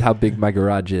realm. This is how big my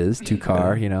garage is.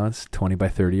 2-car. You know, it's 20 by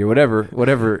 30 or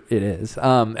whatever it is.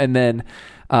 And then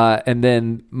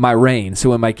my reign.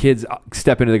 So when my kids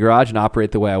step into the garage and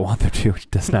operate the way I want them to, which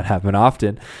does not happen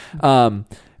often,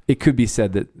 it could be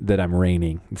said that I'm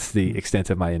reigning. It's the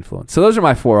extent of my influence. So those are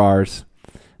my 4 R's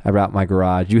about my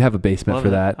garage. You have a basement Love for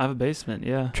it. that. I have a basement,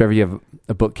 yeah. Trevor, you have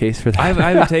a bookcase for that? I have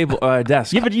a table,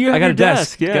 desk. Yeah, but you have I got your a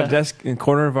desk. yeah. Got a desk in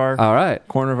corner of our All right.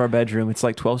 bedroom. It's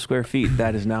like 12 square feet.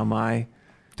 That is now my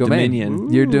Domain.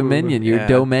 dominion. Your dominion, your Yeah.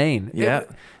 domain. Yeah.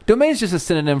 Domain is just a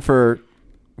synonym for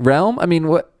realm. I mean,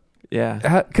 what?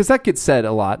 Yeah. Because that gets said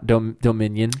a lot.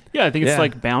 Dominion. Yeah, I think it's Yeah.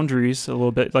 like boundaries a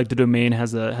little bit. Like the domain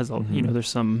has a you know, there's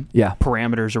some Yeah.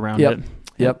 parameters around Yep. it.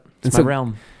 Yep. It's And my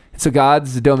realm. So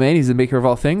God's domain, he's the maker of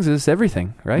all things, is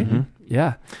everything, right? Mhm.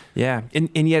 Yeah. Yeah. And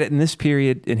yet in this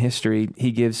period in history,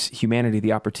 he gives humanity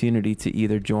the opportunity to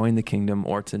either join the kingdom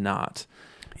or to not.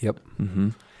 Yep. Mm-hmm.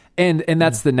 And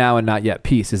that's the now and not yet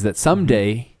piece, is that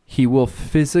someday he will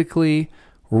physically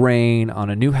reign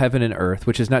on a new heaven and earth,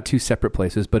 which is not 2 separate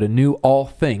places, but a new all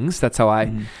things. That's how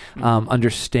I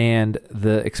understand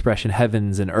the expression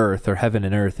heavens and earth, or heaven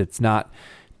and earth. It's not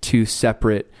 2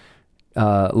 separate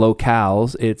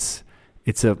locales. It's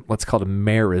a what's called a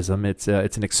merism. It's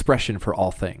an expression for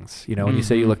all things. You know, when you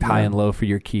say you looked high and low for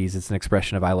your keys, it's an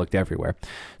expression of I looked everywhere.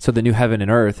 So the new heaven and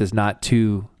earth is not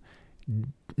 2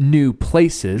 new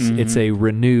places. It's a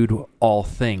renewed all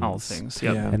things. All things,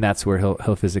 yep. Yeah. And that's where he'll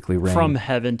physically reign. From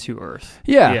heaven to earth.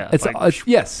 Yeah, it's like,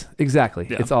 yes, exactly.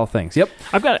 Yeah. It's all things. Yep.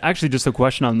 I've got actually just a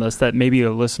question on this that maybe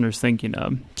a listener's thinking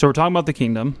of. So we're talking about the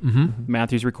kingdom. Mm-hmm.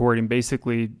 Matthew's recording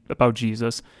basically about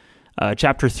Jesus.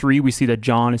 Chapter 3, we see that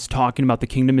John is talking about the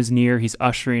kingdom is near. He's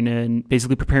ushering in,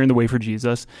 basically preparing the way for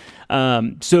Jesus.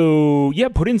 So,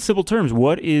 put in simple terms,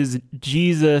 what is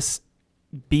Jesus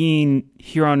being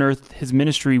here on earth, his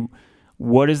ministry,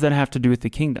 what does that have to do with the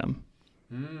kingdom?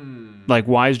 Like,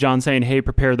 why is John saying, hey,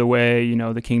 prepare the way, you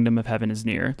know, the kingdom of heaven is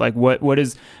near? Like, how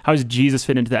does Jesus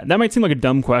fit into that? That might seem like a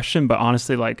dumb question, but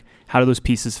honestly, like, how do those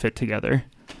pieces fit together?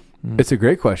 It's a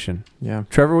great question. Yeah.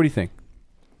 Trevor, what do you think?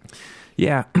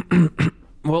 Yeah.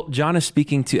 Well, John is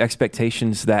speaking to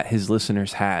expectations that his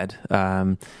listeners had,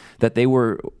 that they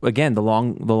were, again, the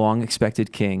long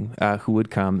expected king who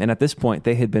would come. And at this point,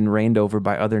 they had been reigned over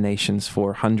by other nations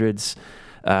for hundreds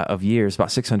of years,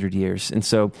 about 600 years. And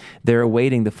so they're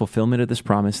awaiting the fulfillment of this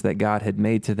promise that God had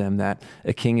made to them, that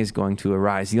a king is going to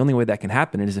arise. The only way that can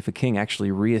happen is if a king actually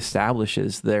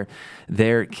reestablishes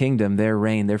their kingdom, their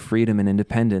reign, their freedom and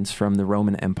independence from the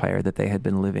Roman Empire that they had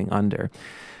been living under.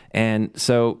 And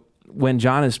so when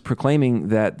John is proclaiming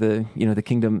that the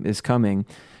kingdom is coming,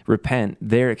 repent,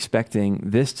 they're expecting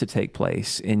this to take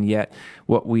place. And yet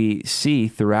what we see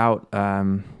throughout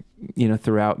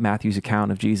Matthew's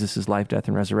account of Jesus' life, death,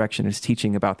 and resurrection, his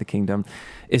teaching about the kingdom,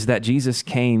 is that Jesus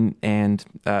came and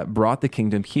brought the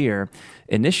kingdom here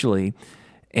initially,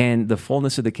 and the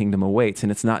fullness of the kingdom awaits.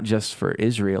 And it's not just for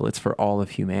Israel, it's for all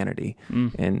of humanity.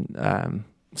 And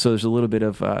so there's a little bit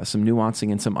of some nuancing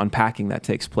and some unpacking that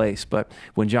takes place. But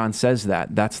when John says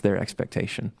that, that's their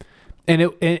expectation. And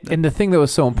the thing that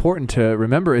was so important to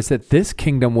remember is that this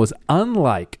kingdom was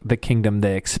unlike the kingdom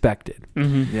they expected.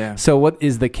 Mm-hmm. Yeah. So what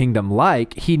is the kingdom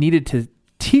like? He needed to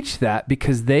teach that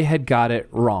because they had got it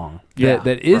wrong. Yeah,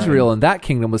 that Israel and that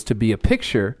kingdom was to be a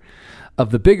picture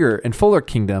of the bigger and fuller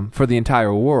kingdom for the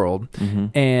entire world.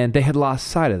 And they had lost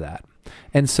sight of that.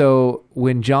 And so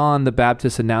when John the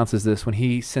Baptist announces this, when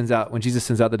Jesus sends out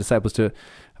the disciples to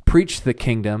preach the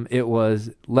kingdom, it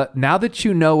was, now that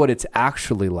you know what it's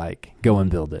actually like, go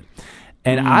and build it.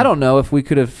 And I don't know if we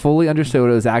could have fully understood what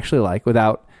it was actually like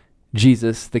without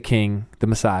Jesus, the King, the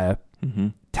Messiah,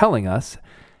 telling us.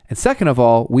 And second of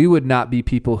all, we would not be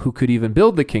people who could even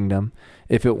build the kingdom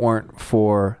if it weren't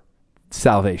for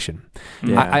salvation.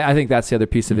 Yeah. I think that's the other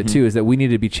piece of it too, is that we need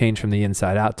to be changed from the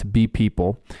inside out to be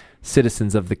people,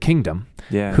 citizens of the kingdom,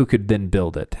 who could then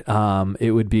build it.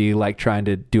 It would be like trying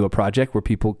to do a project where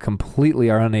people completely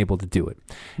are unable to do it.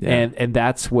 And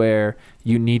that's where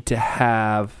you need to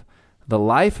have the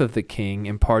life of the king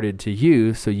imparted to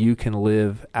you so you can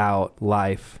live out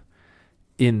life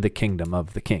in the kingdom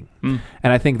of the king. And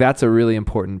I think that's a really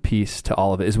important piece to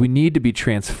all of it, is we need to be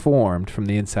transformed from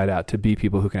the inside out to be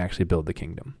people who can actually build the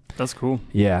kingdom. That's cool.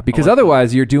 Yeah, because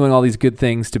otherwise you're doing all these good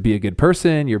things to be a good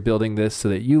person. You're building this so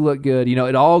that you look good.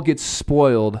 It all gets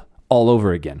spoiled all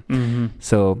over again.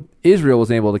 So Israel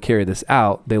was able to carry this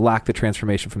out. They lacked the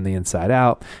transformation from the inside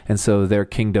out. And so their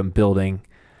kingdom building,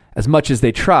 as much as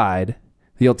they tried,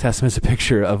 the Old Testament is a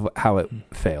picture of how it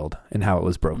failed and how it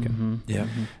was broken.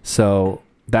 So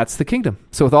that's the kingdom.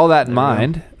 So with all that in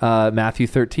mind, Matthew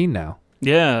 13 now.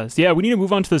 Yes. Yeah, we need to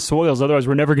move on to the soils. Otherwise,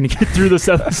 we're never going to get through this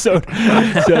episode.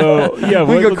 So, yeah.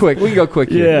 We can go quick. We can go quick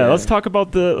here. Yeah, let's talk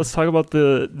about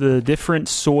the different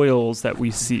soils that we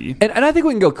see. And I think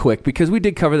we can go quick because we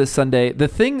did cover this Sunday. The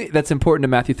thing that's important to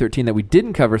Matthew 13 that we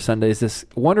didn't cover Sunday is this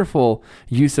wonderful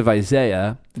use of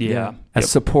Isaiah as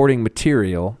supporting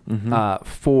material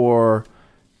for...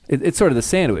 It's sort of the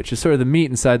sandwich. It's sort of the meat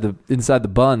inside the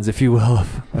buns, if you will.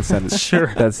 That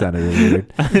sounded really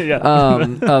weird.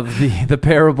 Of the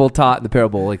parable taught, the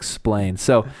parable explained.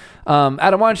 So,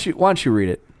 Adam, why don't you read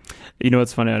it? You know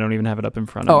what's funny? I don't even have it up in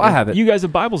front of me. Oh, I have it. You guys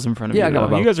have Bibles in front of you. I got a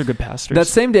Bible. You guys are good pastors. That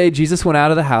same day, Jesus went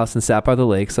out of the house and sat by the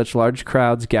lake. Such large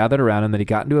crowds gathered around him that he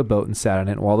got into a boat and sat on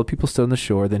it. While the people stood on the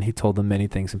shore, then he told them many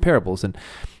things in parables. And,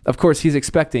 of course, he's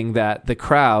expecting that the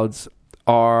crowds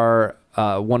are...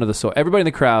 one of the soil. Everybody in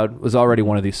the crowd was already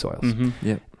one of these soils.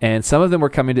 And some of them were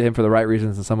coming to him for the right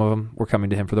reasons, and some of them were coming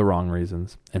to him for the wrong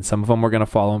reasons. And some of them were going to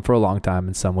follow him for a long time,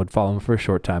 and some would follow him for a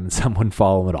short time, and some wouldn't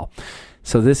follow him at all.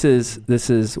 So this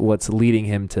is what's leading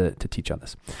him to teach on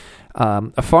this.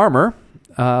 A farmer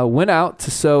went out to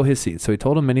sow his seed. So he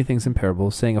told him many things in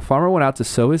parables, saying, a farmer went out to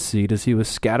sow his seed. As he was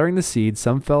scattering the seed,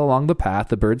 some fell along the path.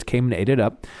 The birds came and ate it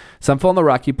up. Some fell in the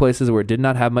rocky places where it did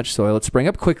not have much soil. It sprang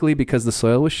up quickly because the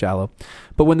soil was shallow.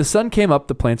 But when the sun came up,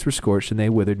 the plants were scorched, and they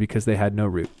withered because they had no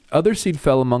root. Other seed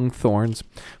fell among thorns,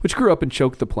 which grew up and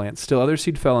choked the plants. Still other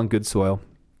seed fell on good soil,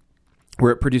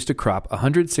 where it produced a crop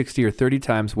 160 or 30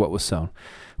 times what was sown.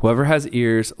 Whoever has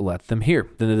ears, let them hear.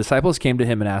 Then the disciples came to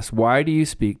him and asked, why do you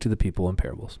speak to the people in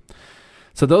parables?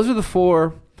 So those are the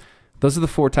four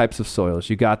types of soils.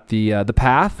 You got the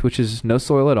path, which is no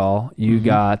soil at all. You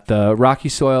got the rocky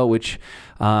soil, which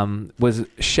was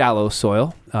shallow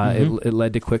soil. It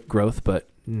led to quick growth, but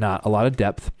not a lot of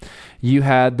depth. You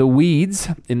had the weeds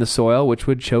in the soil, which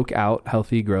would choke out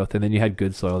healthy growth. And then you had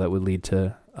good soil that would lead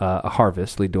to a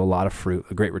harvest, lead to a lot of fruit,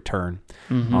 a great return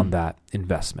on that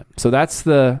investment. So that's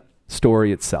the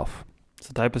story itself. It's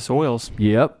the type of soils.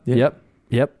 Yep.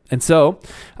 And so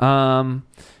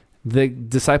the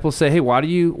disciples say, hey, why do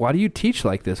you teach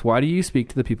like this? Why do you speak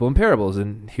to the people in parables?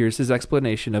 And here's his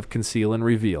explanation of conceal and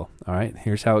reveal. All right,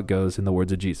 here's how it goes in the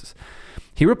words of Jesus.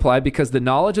 He replied, because the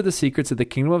knowledge of the secrets of the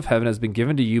kingdom of heaven has been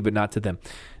given to you, but not to them.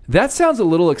 That sounds a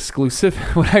little exclusive.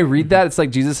 When I read that, it's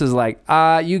like Jesus is like,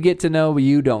 you get to know, but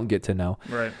you don't get to know.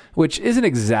 Right. Which isn't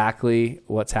exactly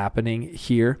what's happening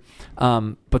here.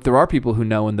 But there are people who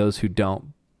know and those who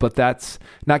don't. But that's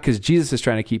not because Jesus is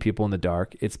trying to keep people in the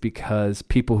dark. It's because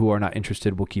people who are not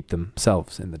interested will keep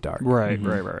themselves in the dark. Right.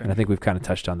 And I think we've kind of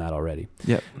touched on that already.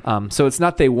 Yep. So it's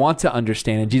not they want to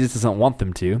understand, and Jesus doesn't want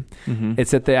them to.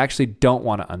 It's that they actually don't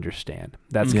want to understand.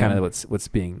 That's kind of what's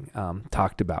being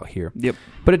talked about here. Yep.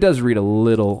 But it does read a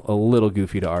little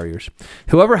goofy to our ears.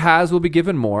 Whoever has will be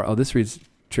given more. Oh, this reads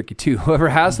tricky too. Whoever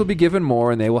has will be given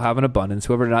more, and they will have an abundance.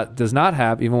 Whoever does not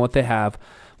have, even what they have,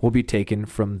 will be taken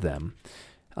from them.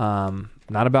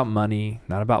 Not about money,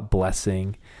 not about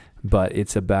blessing, but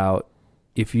it's about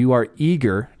if you are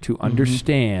eager to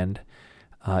understand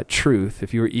truth,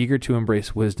 if you are eager to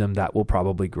embrace wisdom, that will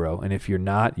probably grow. And if you're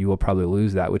not, you will probably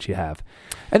lose that which you have.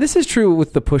 And this is true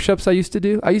with the push-ups I used to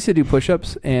do. I used to do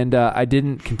push-ups, and I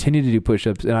didn't continue to do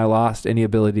push-ups, and I lost any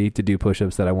ability to do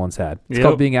push-ups that I once had. It's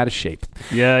called being out of shape.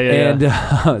 And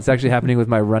it's actually happening with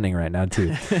my running right now,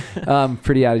 too.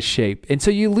 Pretty out of shape. And so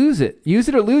you lose it. Use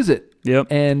it or lose it.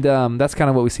 Yep. And that's kind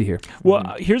of what we see here.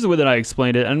 Well, here's the way that I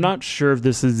explained it. I'm not sure if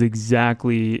this is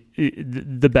exactly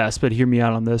the best, but hear me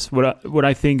out on this. What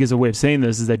I think is a way of saying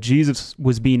this is that Jesus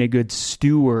was being a good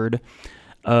steward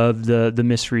of the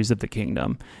mysteries of the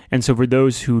kingdom. And so for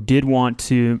those who did want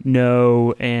to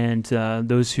know and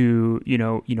those who,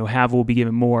 have will be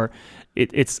given more,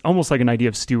 it's almost like an idea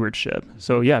of stewardship.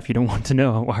 So yeah, if you don't want to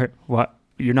know, why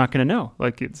you're not going to know.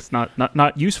 Like it's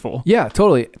not useful. Yeah,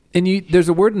 totally. And there's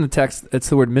a word in the text. It's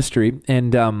the word mystery.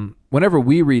 And whenever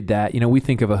we read that, we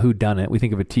think of a whodunit. We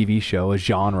think of a TV show, a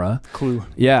genre. Clue.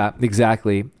 Yeah,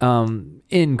 exactly.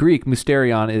 In Greek,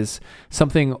 mysterion is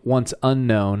something once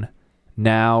unknown,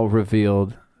 now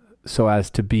revealed so as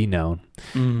to be known.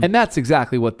 And that's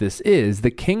exactly what this is.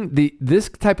 This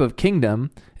type of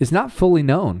kingdom is not fully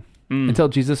known until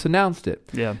Jesus announced it.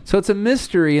 Yeah. So it's a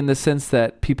mystery in the sense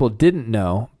that people didn't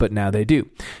know, but now they do.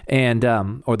 And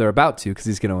or they're about to, because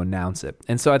he's going to announce it.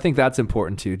 And so I think that's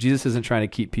important too. Jesus isn't trying to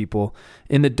keep people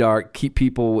in the dark, keep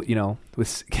people,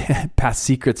 with past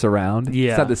secrets around.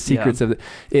 Yeah. It's not the secrets of it.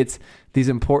 It's these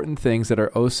important things that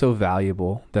are oh so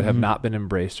valuable that have not been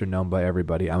embraced or known by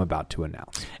everybody, I'm about to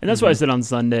announce. And that's why I said on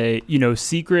Sunday,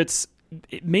 secrets,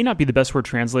 it may not be the best word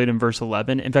translated in verse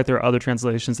 11. In fact, there are other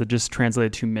translations that just translate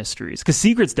it to mysteries. Because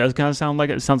secrets does kind of sound like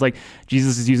it sounds like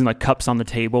Jesus is using like cups on the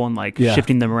table and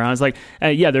shifting them around. It's like,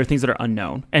 there are things that are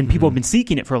unknown. And people have been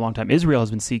seeking it for a long time. Israel has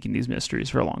been seeking these mysteries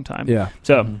for a long time. Yeah.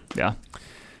 So, yeah.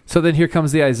 So then here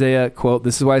comes the Isaiah quote.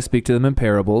 This is why I speak to them in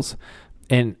parables.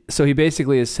 And so he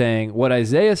basically is saying what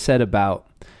Isaiah said about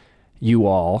you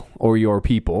all or your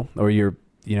people or your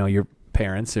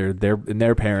parents or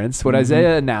their parents, what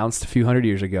Isaiah announced a few hundred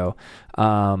years ago.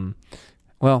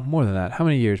 Well, more than that. How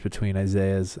many years between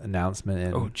Isaiah's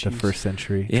announcement and the first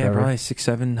century? Yeah, Trevor? probably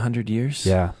 600-700 years.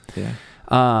 Yeah.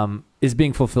 Yeah. Is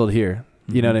being fulfilled here.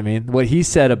 You know what I mean? What he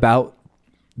said about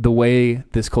the way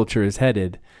this culture is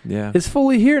headed is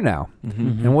fully here now.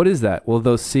 And what is that? Well,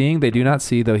 though seeing, they do not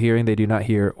see, though hearing, they do not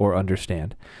hear or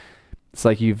understand. It's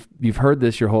like you've heard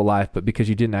this your whole life, but because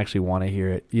you didn't actually want to hear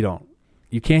it,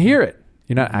 you can't hear it.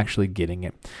 You're not actually getting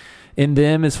it. In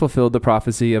them is fulfilled the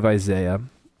prophecy of Isaiah.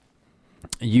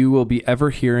 You will be ever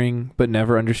hearing, but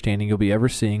never understanding. You'll be ever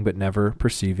seeing, but never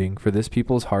perceiving. For this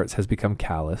people's hearts has become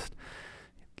calloused,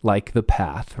 like the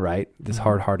path, right? This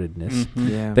hard-heartedness.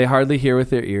 Yeah. They hardly hear with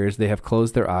their ears. They have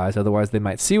closed their eyes. Otherwise, they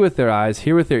might see with their eyes,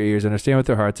 hear with their ears, understand with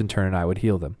their hearts, and turn, and I would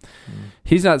heal them.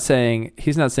 He's not saying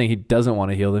he doesn't want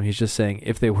to heal them. He's just saying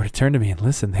if they were to turn to me and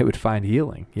listen, they would find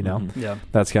healing. Yeah.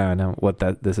 That's kind of what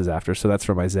this is after. So that's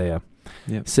from Isaiah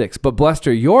 6. But blessed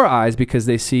are your eyes because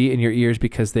they see, and your ears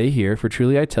because they hear. For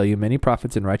truly I tell you, many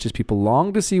prophets and righteous people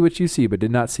long to see what you see, but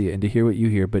did not see it, and to hear what you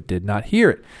hear, but did not hear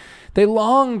it. They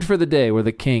longed for the day where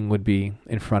the king would be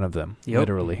in front of them,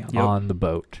 literally on the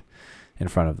boat in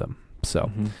front of them.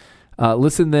 So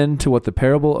listen then to what the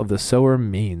parable of the sower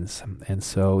means. And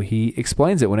so he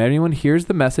explains it. When anyone hears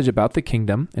the message about the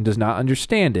kingdom and does not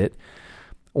understand it,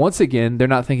 once again, they're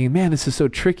not thinking, man, this is so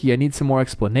tricky. I need some more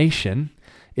explanation.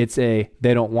 It's they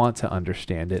don't want to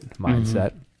understand it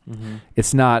mindset.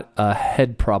 It's not a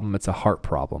head problem. It's a heart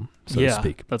problem, so to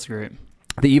speak. That's great.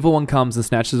 The evil one comes and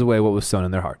snatches away what was sown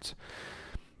in their hearts.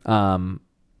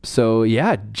 So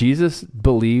Jesus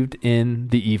believed in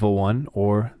the evil one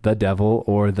or the devil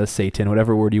or the Satan,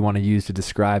 whatever word you want to use to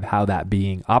describe how that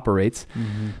being operates,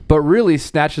 but really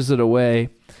snatches it away.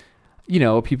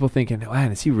 People thinking,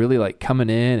 man, is he really like coming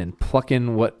in and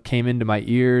plucking what came into my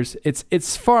ears?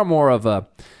 It's far more of a,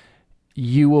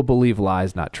 you will believe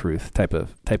lies, not truth type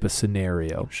of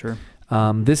scenario. Sure.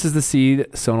 This is the seed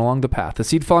sown along the path. The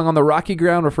seed falling on the rocky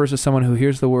ground refers to someone who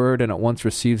hears the word and at once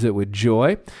receives it with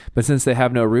joy. But since they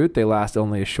have no root, they last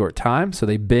only a short time. So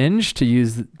they binge, to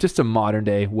use just a modern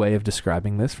day way of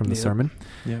describing this from the sermon.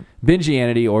 Yep.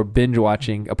 Bingeanity or binge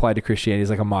watching applied to Christianity is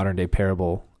like a modern day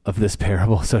parable of this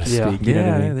parable, so to speak. You know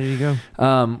what I mean? There you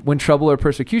go. When trouble or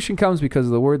persecution comes because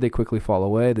of the word, they quickly fall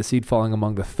away. The seed falling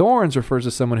among the thorns refers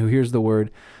to someone who hears the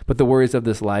word, but the worries of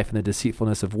this life and the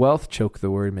deceitfulness of wealth choke the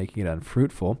word, making it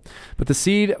unfruitful. But the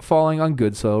seed falling on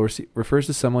good soil refers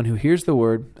to someone who hears the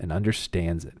word and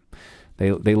understands it.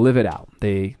 They live it out.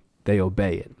 They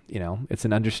obey it. It's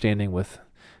an understanding with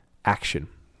action,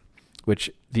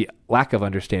 which the lack of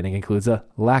understanding includes a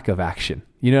lack of action.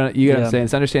 You know what I'm saying?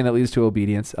 It's understanding that leads to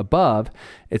obedience. Above,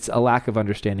 it's a lack of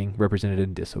understanding represented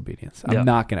in disobedience. I'm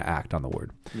not going to act on the word.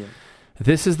 Yeah.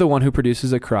 This is the one who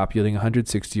produces a crop yielding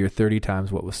 160 or 30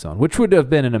 times what was sown, which would have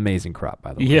been an amazing crop,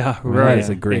 by the way. Yeah, right. That is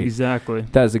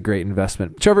a great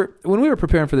investment. Trevor, when we were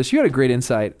preparing for this, you had a great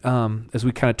insight as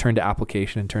we kind of turned to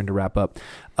application and turned to wrap up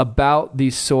about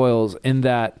these soils in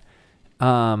that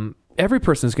every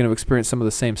person is going to experience some of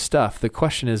the same stuff. The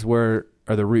question is, where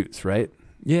are the roots, right?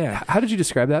 Yeah. How did you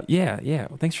describe that? Yeah.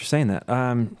 Well, thanks for saying that.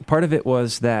 Part of it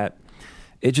was that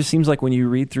it just seems like when you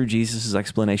read through Jesus'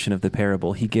 explanation of the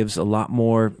parable, he gives a lot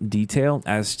more detail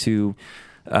as to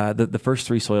the first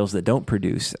three soils that don't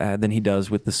produce than he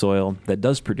does with the soil that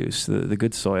does produce, the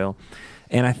good soil.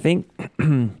 And I think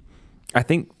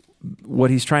what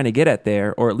he's trying to get at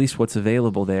there, or at least what's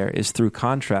available there, is through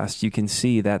contrast, you can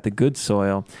see that the good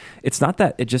soil, it's not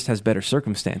that it just has better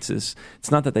circumstances. It's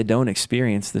not that they don't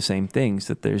experience the same things,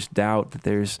 that there's doubt, that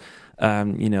there's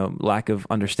lack of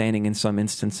understanding in some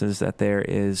instances, that there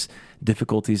is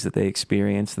difficulties that they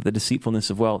experience, that the deceitfulness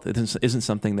of wealth isn't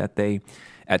something that they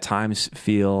at times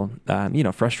feel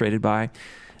frustrated by.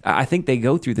 I think they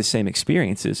go through the same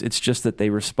experiences. It's just that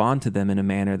they respond to them in a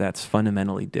manner that's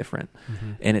fundamentally different.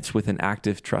 And it's with an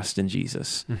active trust in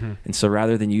Jesus. And so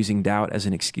rather than using doubt as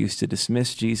an excuse to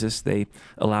dismiss Jesus, they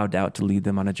allow doubt to lead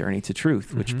them on a journey to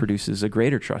truth, which produces a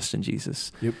greater trust in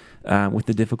Jesus. With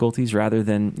the difficulties, rather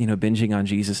than binging on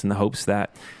Jesus in the hopes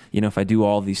that if I do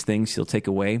all these things, he'll take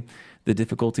away the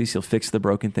difficulties, he'll fix the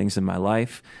broken things in my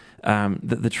life.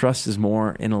 The trust is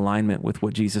more in alignment with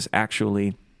what Jesus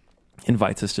actually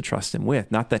invites us to trust him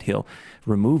with. Not that he'll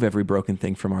remove every broken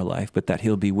thing from our life, but that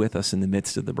he'll be with us in the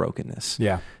midst of the brokenness.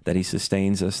 That he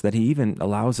sustains us, that he even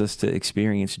allows us to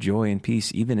experience joy and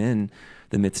peace even in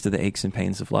the midst of the aches and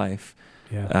pains of life.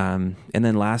 And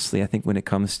then lastly, I think when it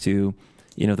comes to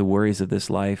the worries of this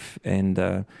life and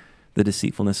the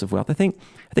deceitfulness of wealth, I think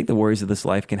the worries of this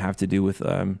life can have to do with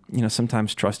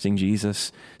sometimes trusting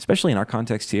Jesus, especially in our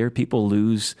context here. People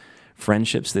lose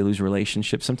friendships, they lose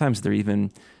relationships. Sometimes they're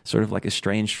even sort of like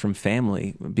estranged from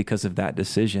family because of that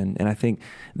decision. And I think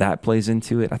that plays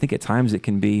into it. I think at times it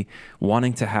can be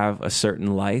wanting to have a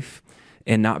certain life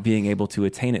and not being able to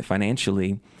attain it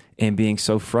financially, and being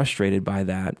so frustrated by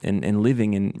that, and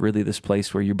living in really this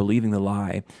place where you're believing the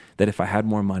lie that if I had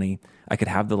more money, I could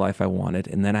have the life I wanted,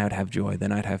 and then I would have joy,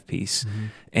 then I'd have peace.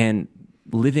 And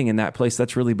living in that place,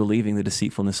 that's really believing the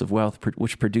deceitfulness of wealth,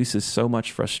 which produces so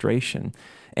much frustration.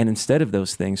 And instead of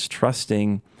those things,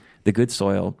 trusting the good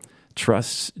soil,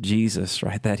 trusts Jesus,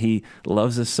 right? That he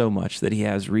loves us so much, that he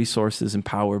has resources and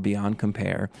power beyond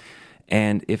compare.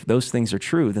 And if those things are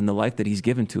true, then the life that he's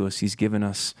given to us, he's given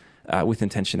us with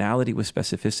intentionality, with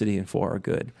specificity, and for our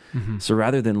good. So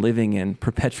rather than living in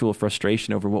perpetual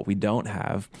frustration over what we don't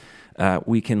have,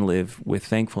 we can live with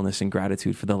thankfulness and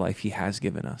gratitude for the life he has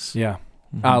given us.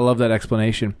 I love that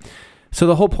explanation. So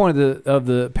the whole point of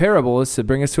the parable is to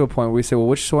bring us to a point where we say, well,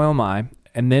 which soil am I?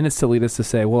 And then it's to lead us to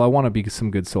say, well, I want to be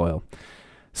some good soil.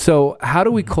 So how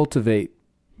do we cultivate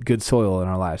good soil in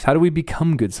our lives? How do we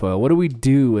become good soil? What do we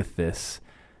do with this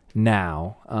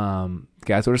now?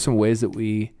 Guys, what are some ways that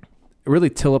we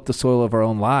really till up the soil of our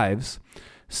own lives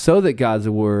so that God's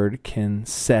word can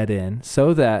set in,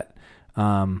 so that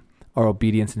our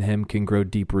obedience in him can grow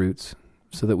deep roots,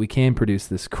 so that we can produce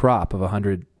this crop of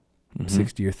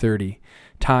 160 or 30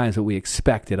 times what we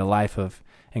expected, a life of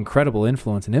incredible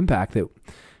influence and impact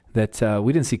that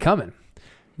we didn't see coming.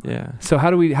 So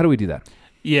how do we do that?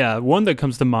 One that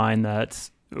comes to mind that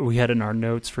we had in our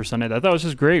notes for Sunday that I thought was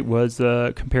just great was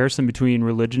the comparison between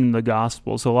religion and the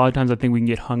gospel. So a lot of times I think we can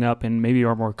get hung up and maybe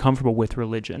are more comfortable with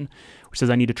religion, which says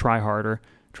I need to try harder.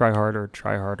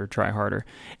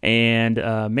 And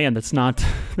man, that's not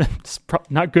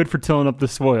good for tilling up the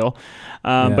soil.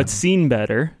 But seeing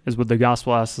better is what the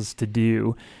gospel asks us to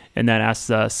do. And that asks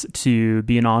us to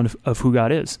be in awe of who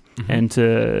God is and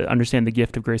to understand the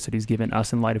gift of grace that he's given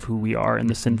us in light of who we are and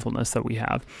the sinfulness that we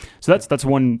have. So that's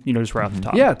one, just right off the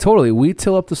top. Yeah, totally. We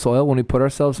till up the soil when we put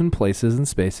ourselves in places and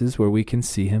spaces where we can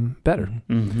see him better.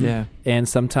 And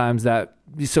sometimes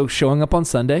so showing up on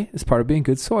Sunday is part of being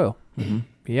good soil.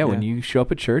 When you show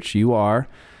up at church, you are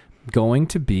going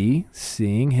to be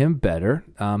seeing him better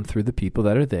through the people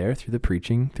that are there, through the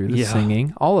preaching, through the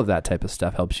singing. All of that type of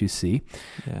stuff helps you see.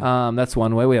 That's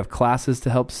one way. We have classes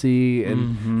to help see.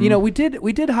 And, we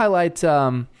did highlight,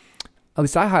 at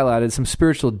least I highlighted some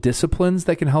spiritual disciplines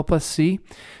that can help us see.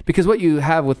 Because what you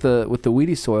have with the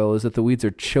weedy soil is that the weeds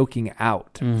are choking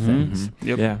out things.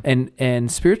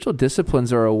 And spiritual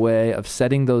disciplines are a way of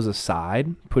setting those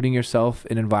aside, putting yourself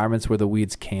in environments where the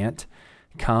weeds can't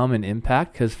come and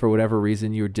impact, because for whatever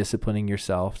reason you're disciplining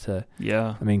yourself to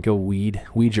go weed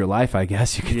your life, I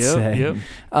guess you could say.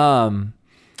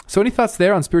 So any thoughts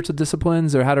there on spiritual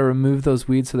disciplines or how to remove those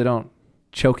weeds so they don't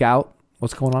choke out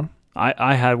what's going on?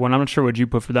 I had one. I'm not sure what you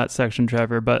put for that section,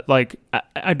 Trevor, but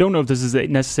I don't know if this is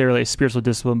necessarily a spiritual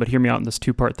discipline, but hear me out in this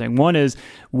two-part thing. One is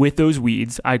with those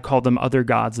weeds, I call them other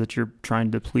gods that you're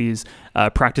trying to please.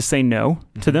 Practice saying no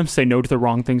to them. Say no to the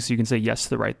wrong things so you can say yes to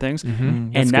the right things.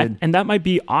 And that might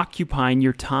be occupying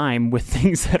your time with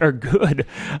things that are good.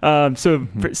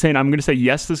 Saying I'm going to say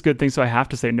yes to this good thing, so I have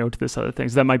to say no to this other thing.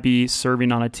 So that might be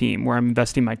serving on a team where I'm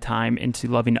investing my time into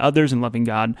loving others and loving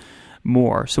God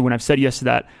more. So when I've said yes to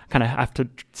that, I kind of have to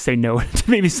say no to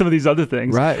maybe some of these other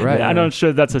things. Right. I'm not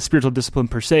sure that's a spiritual discipline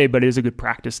per se, but it is a good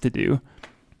practice to do.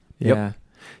 Yeah.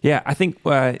 Yeah, I think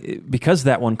because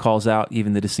that one calls out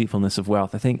even the deceitfulness of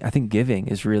wealth. I think giving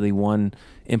is really one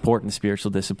important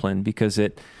spiritual discipline because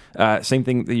it same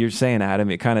thing that you're saying, Adam.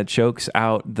 It kind of chokes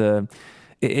out the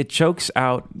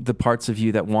parts of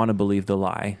you that want to believe the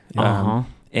lie,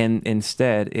 and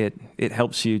instead it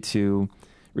helps you to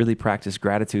really practice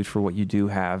gratitude for what you do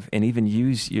have, and even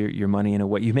use your money in a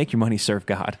way. You make your money serve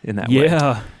God in that way.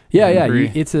 Yeah.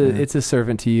 It's a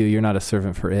servant to you. You're not a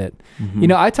servant for it. Mm-hmm. You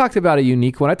know, I talked about a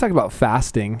unique one. I talked about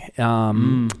fasting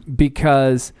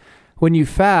because when you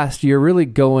fast, you're really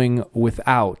going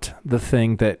without the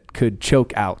thing that could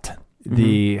choke out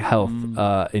the health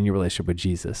in your relationship with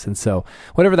Jesus. And so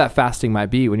whatever that fasting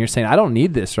might be, when you're saying, I don't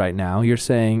need this right now, you're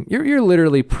saying, you're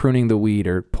literally pruning the weed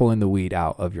or pulling the weed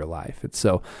out of your life. And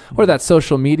so, or that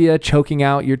social media choking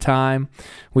out your time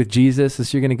with Jesus,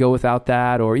 as you're going to go without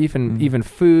that, or even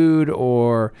food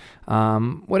or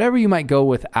whatever you might go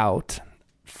without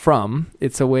from,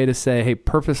 it's a way to say, hey,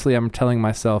 purposely I'm telling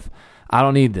myself, I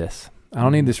don't need this. I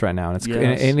don't need this right now. And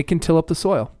and it can till up the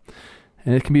soil.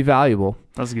 And it can be valuable.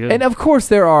 That's good. And of course,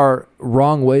 there are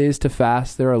wrong ways to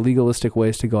fast. There are legalistic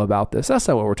ways to go about this. That's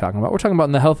not what we're talking about. We're talking about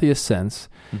in the healthiest sense.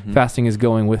 Fasting is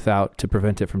going without to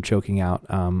prevent it from choking out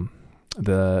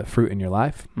the fruit in your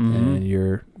life and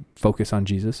your focus on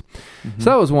Jesus. So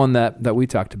that was one that we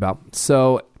talked about.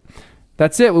 So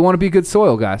that's it. We want to be good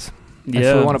soil, guys. And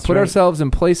so we want to put ourselves in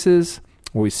places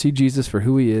where we see Jesus for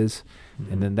who he is,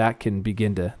 and then that can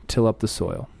begin to till up the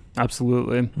soil.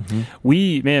 Absolutely.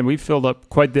 We filled up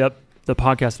quite the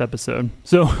podcast episode.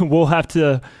 So we'll have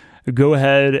to go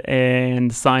ahead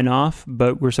and sign off,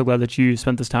 but we're so glad that you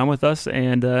spent this time with us,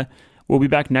 and we'll be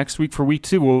back next week for week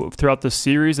 2. Throughout the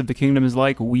series of The Kingdom is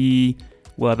Like, we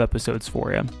will have episodes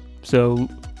for you. So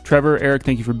Trevor, Eric,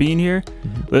 thank you for being here.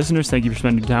 Listeners, thank you for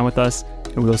spending time with us,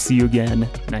 and we'll see you again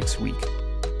next week.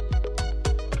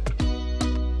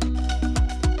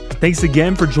 Thanks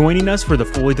again for joining us for the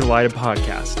Fully Delighted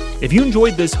podcast. If you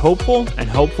enjoyed this hopeful and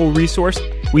helpful resource,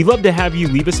 we'd love to have you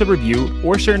leave us a review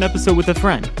or share an episode with a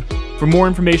friend. For more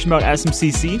information about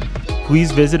SMCC,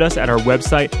 please visit us at our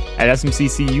website at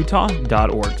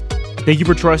smccutah.org. Thank you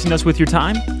for trusting us with your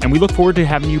time, and we look forward to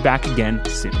having you back again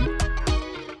soon.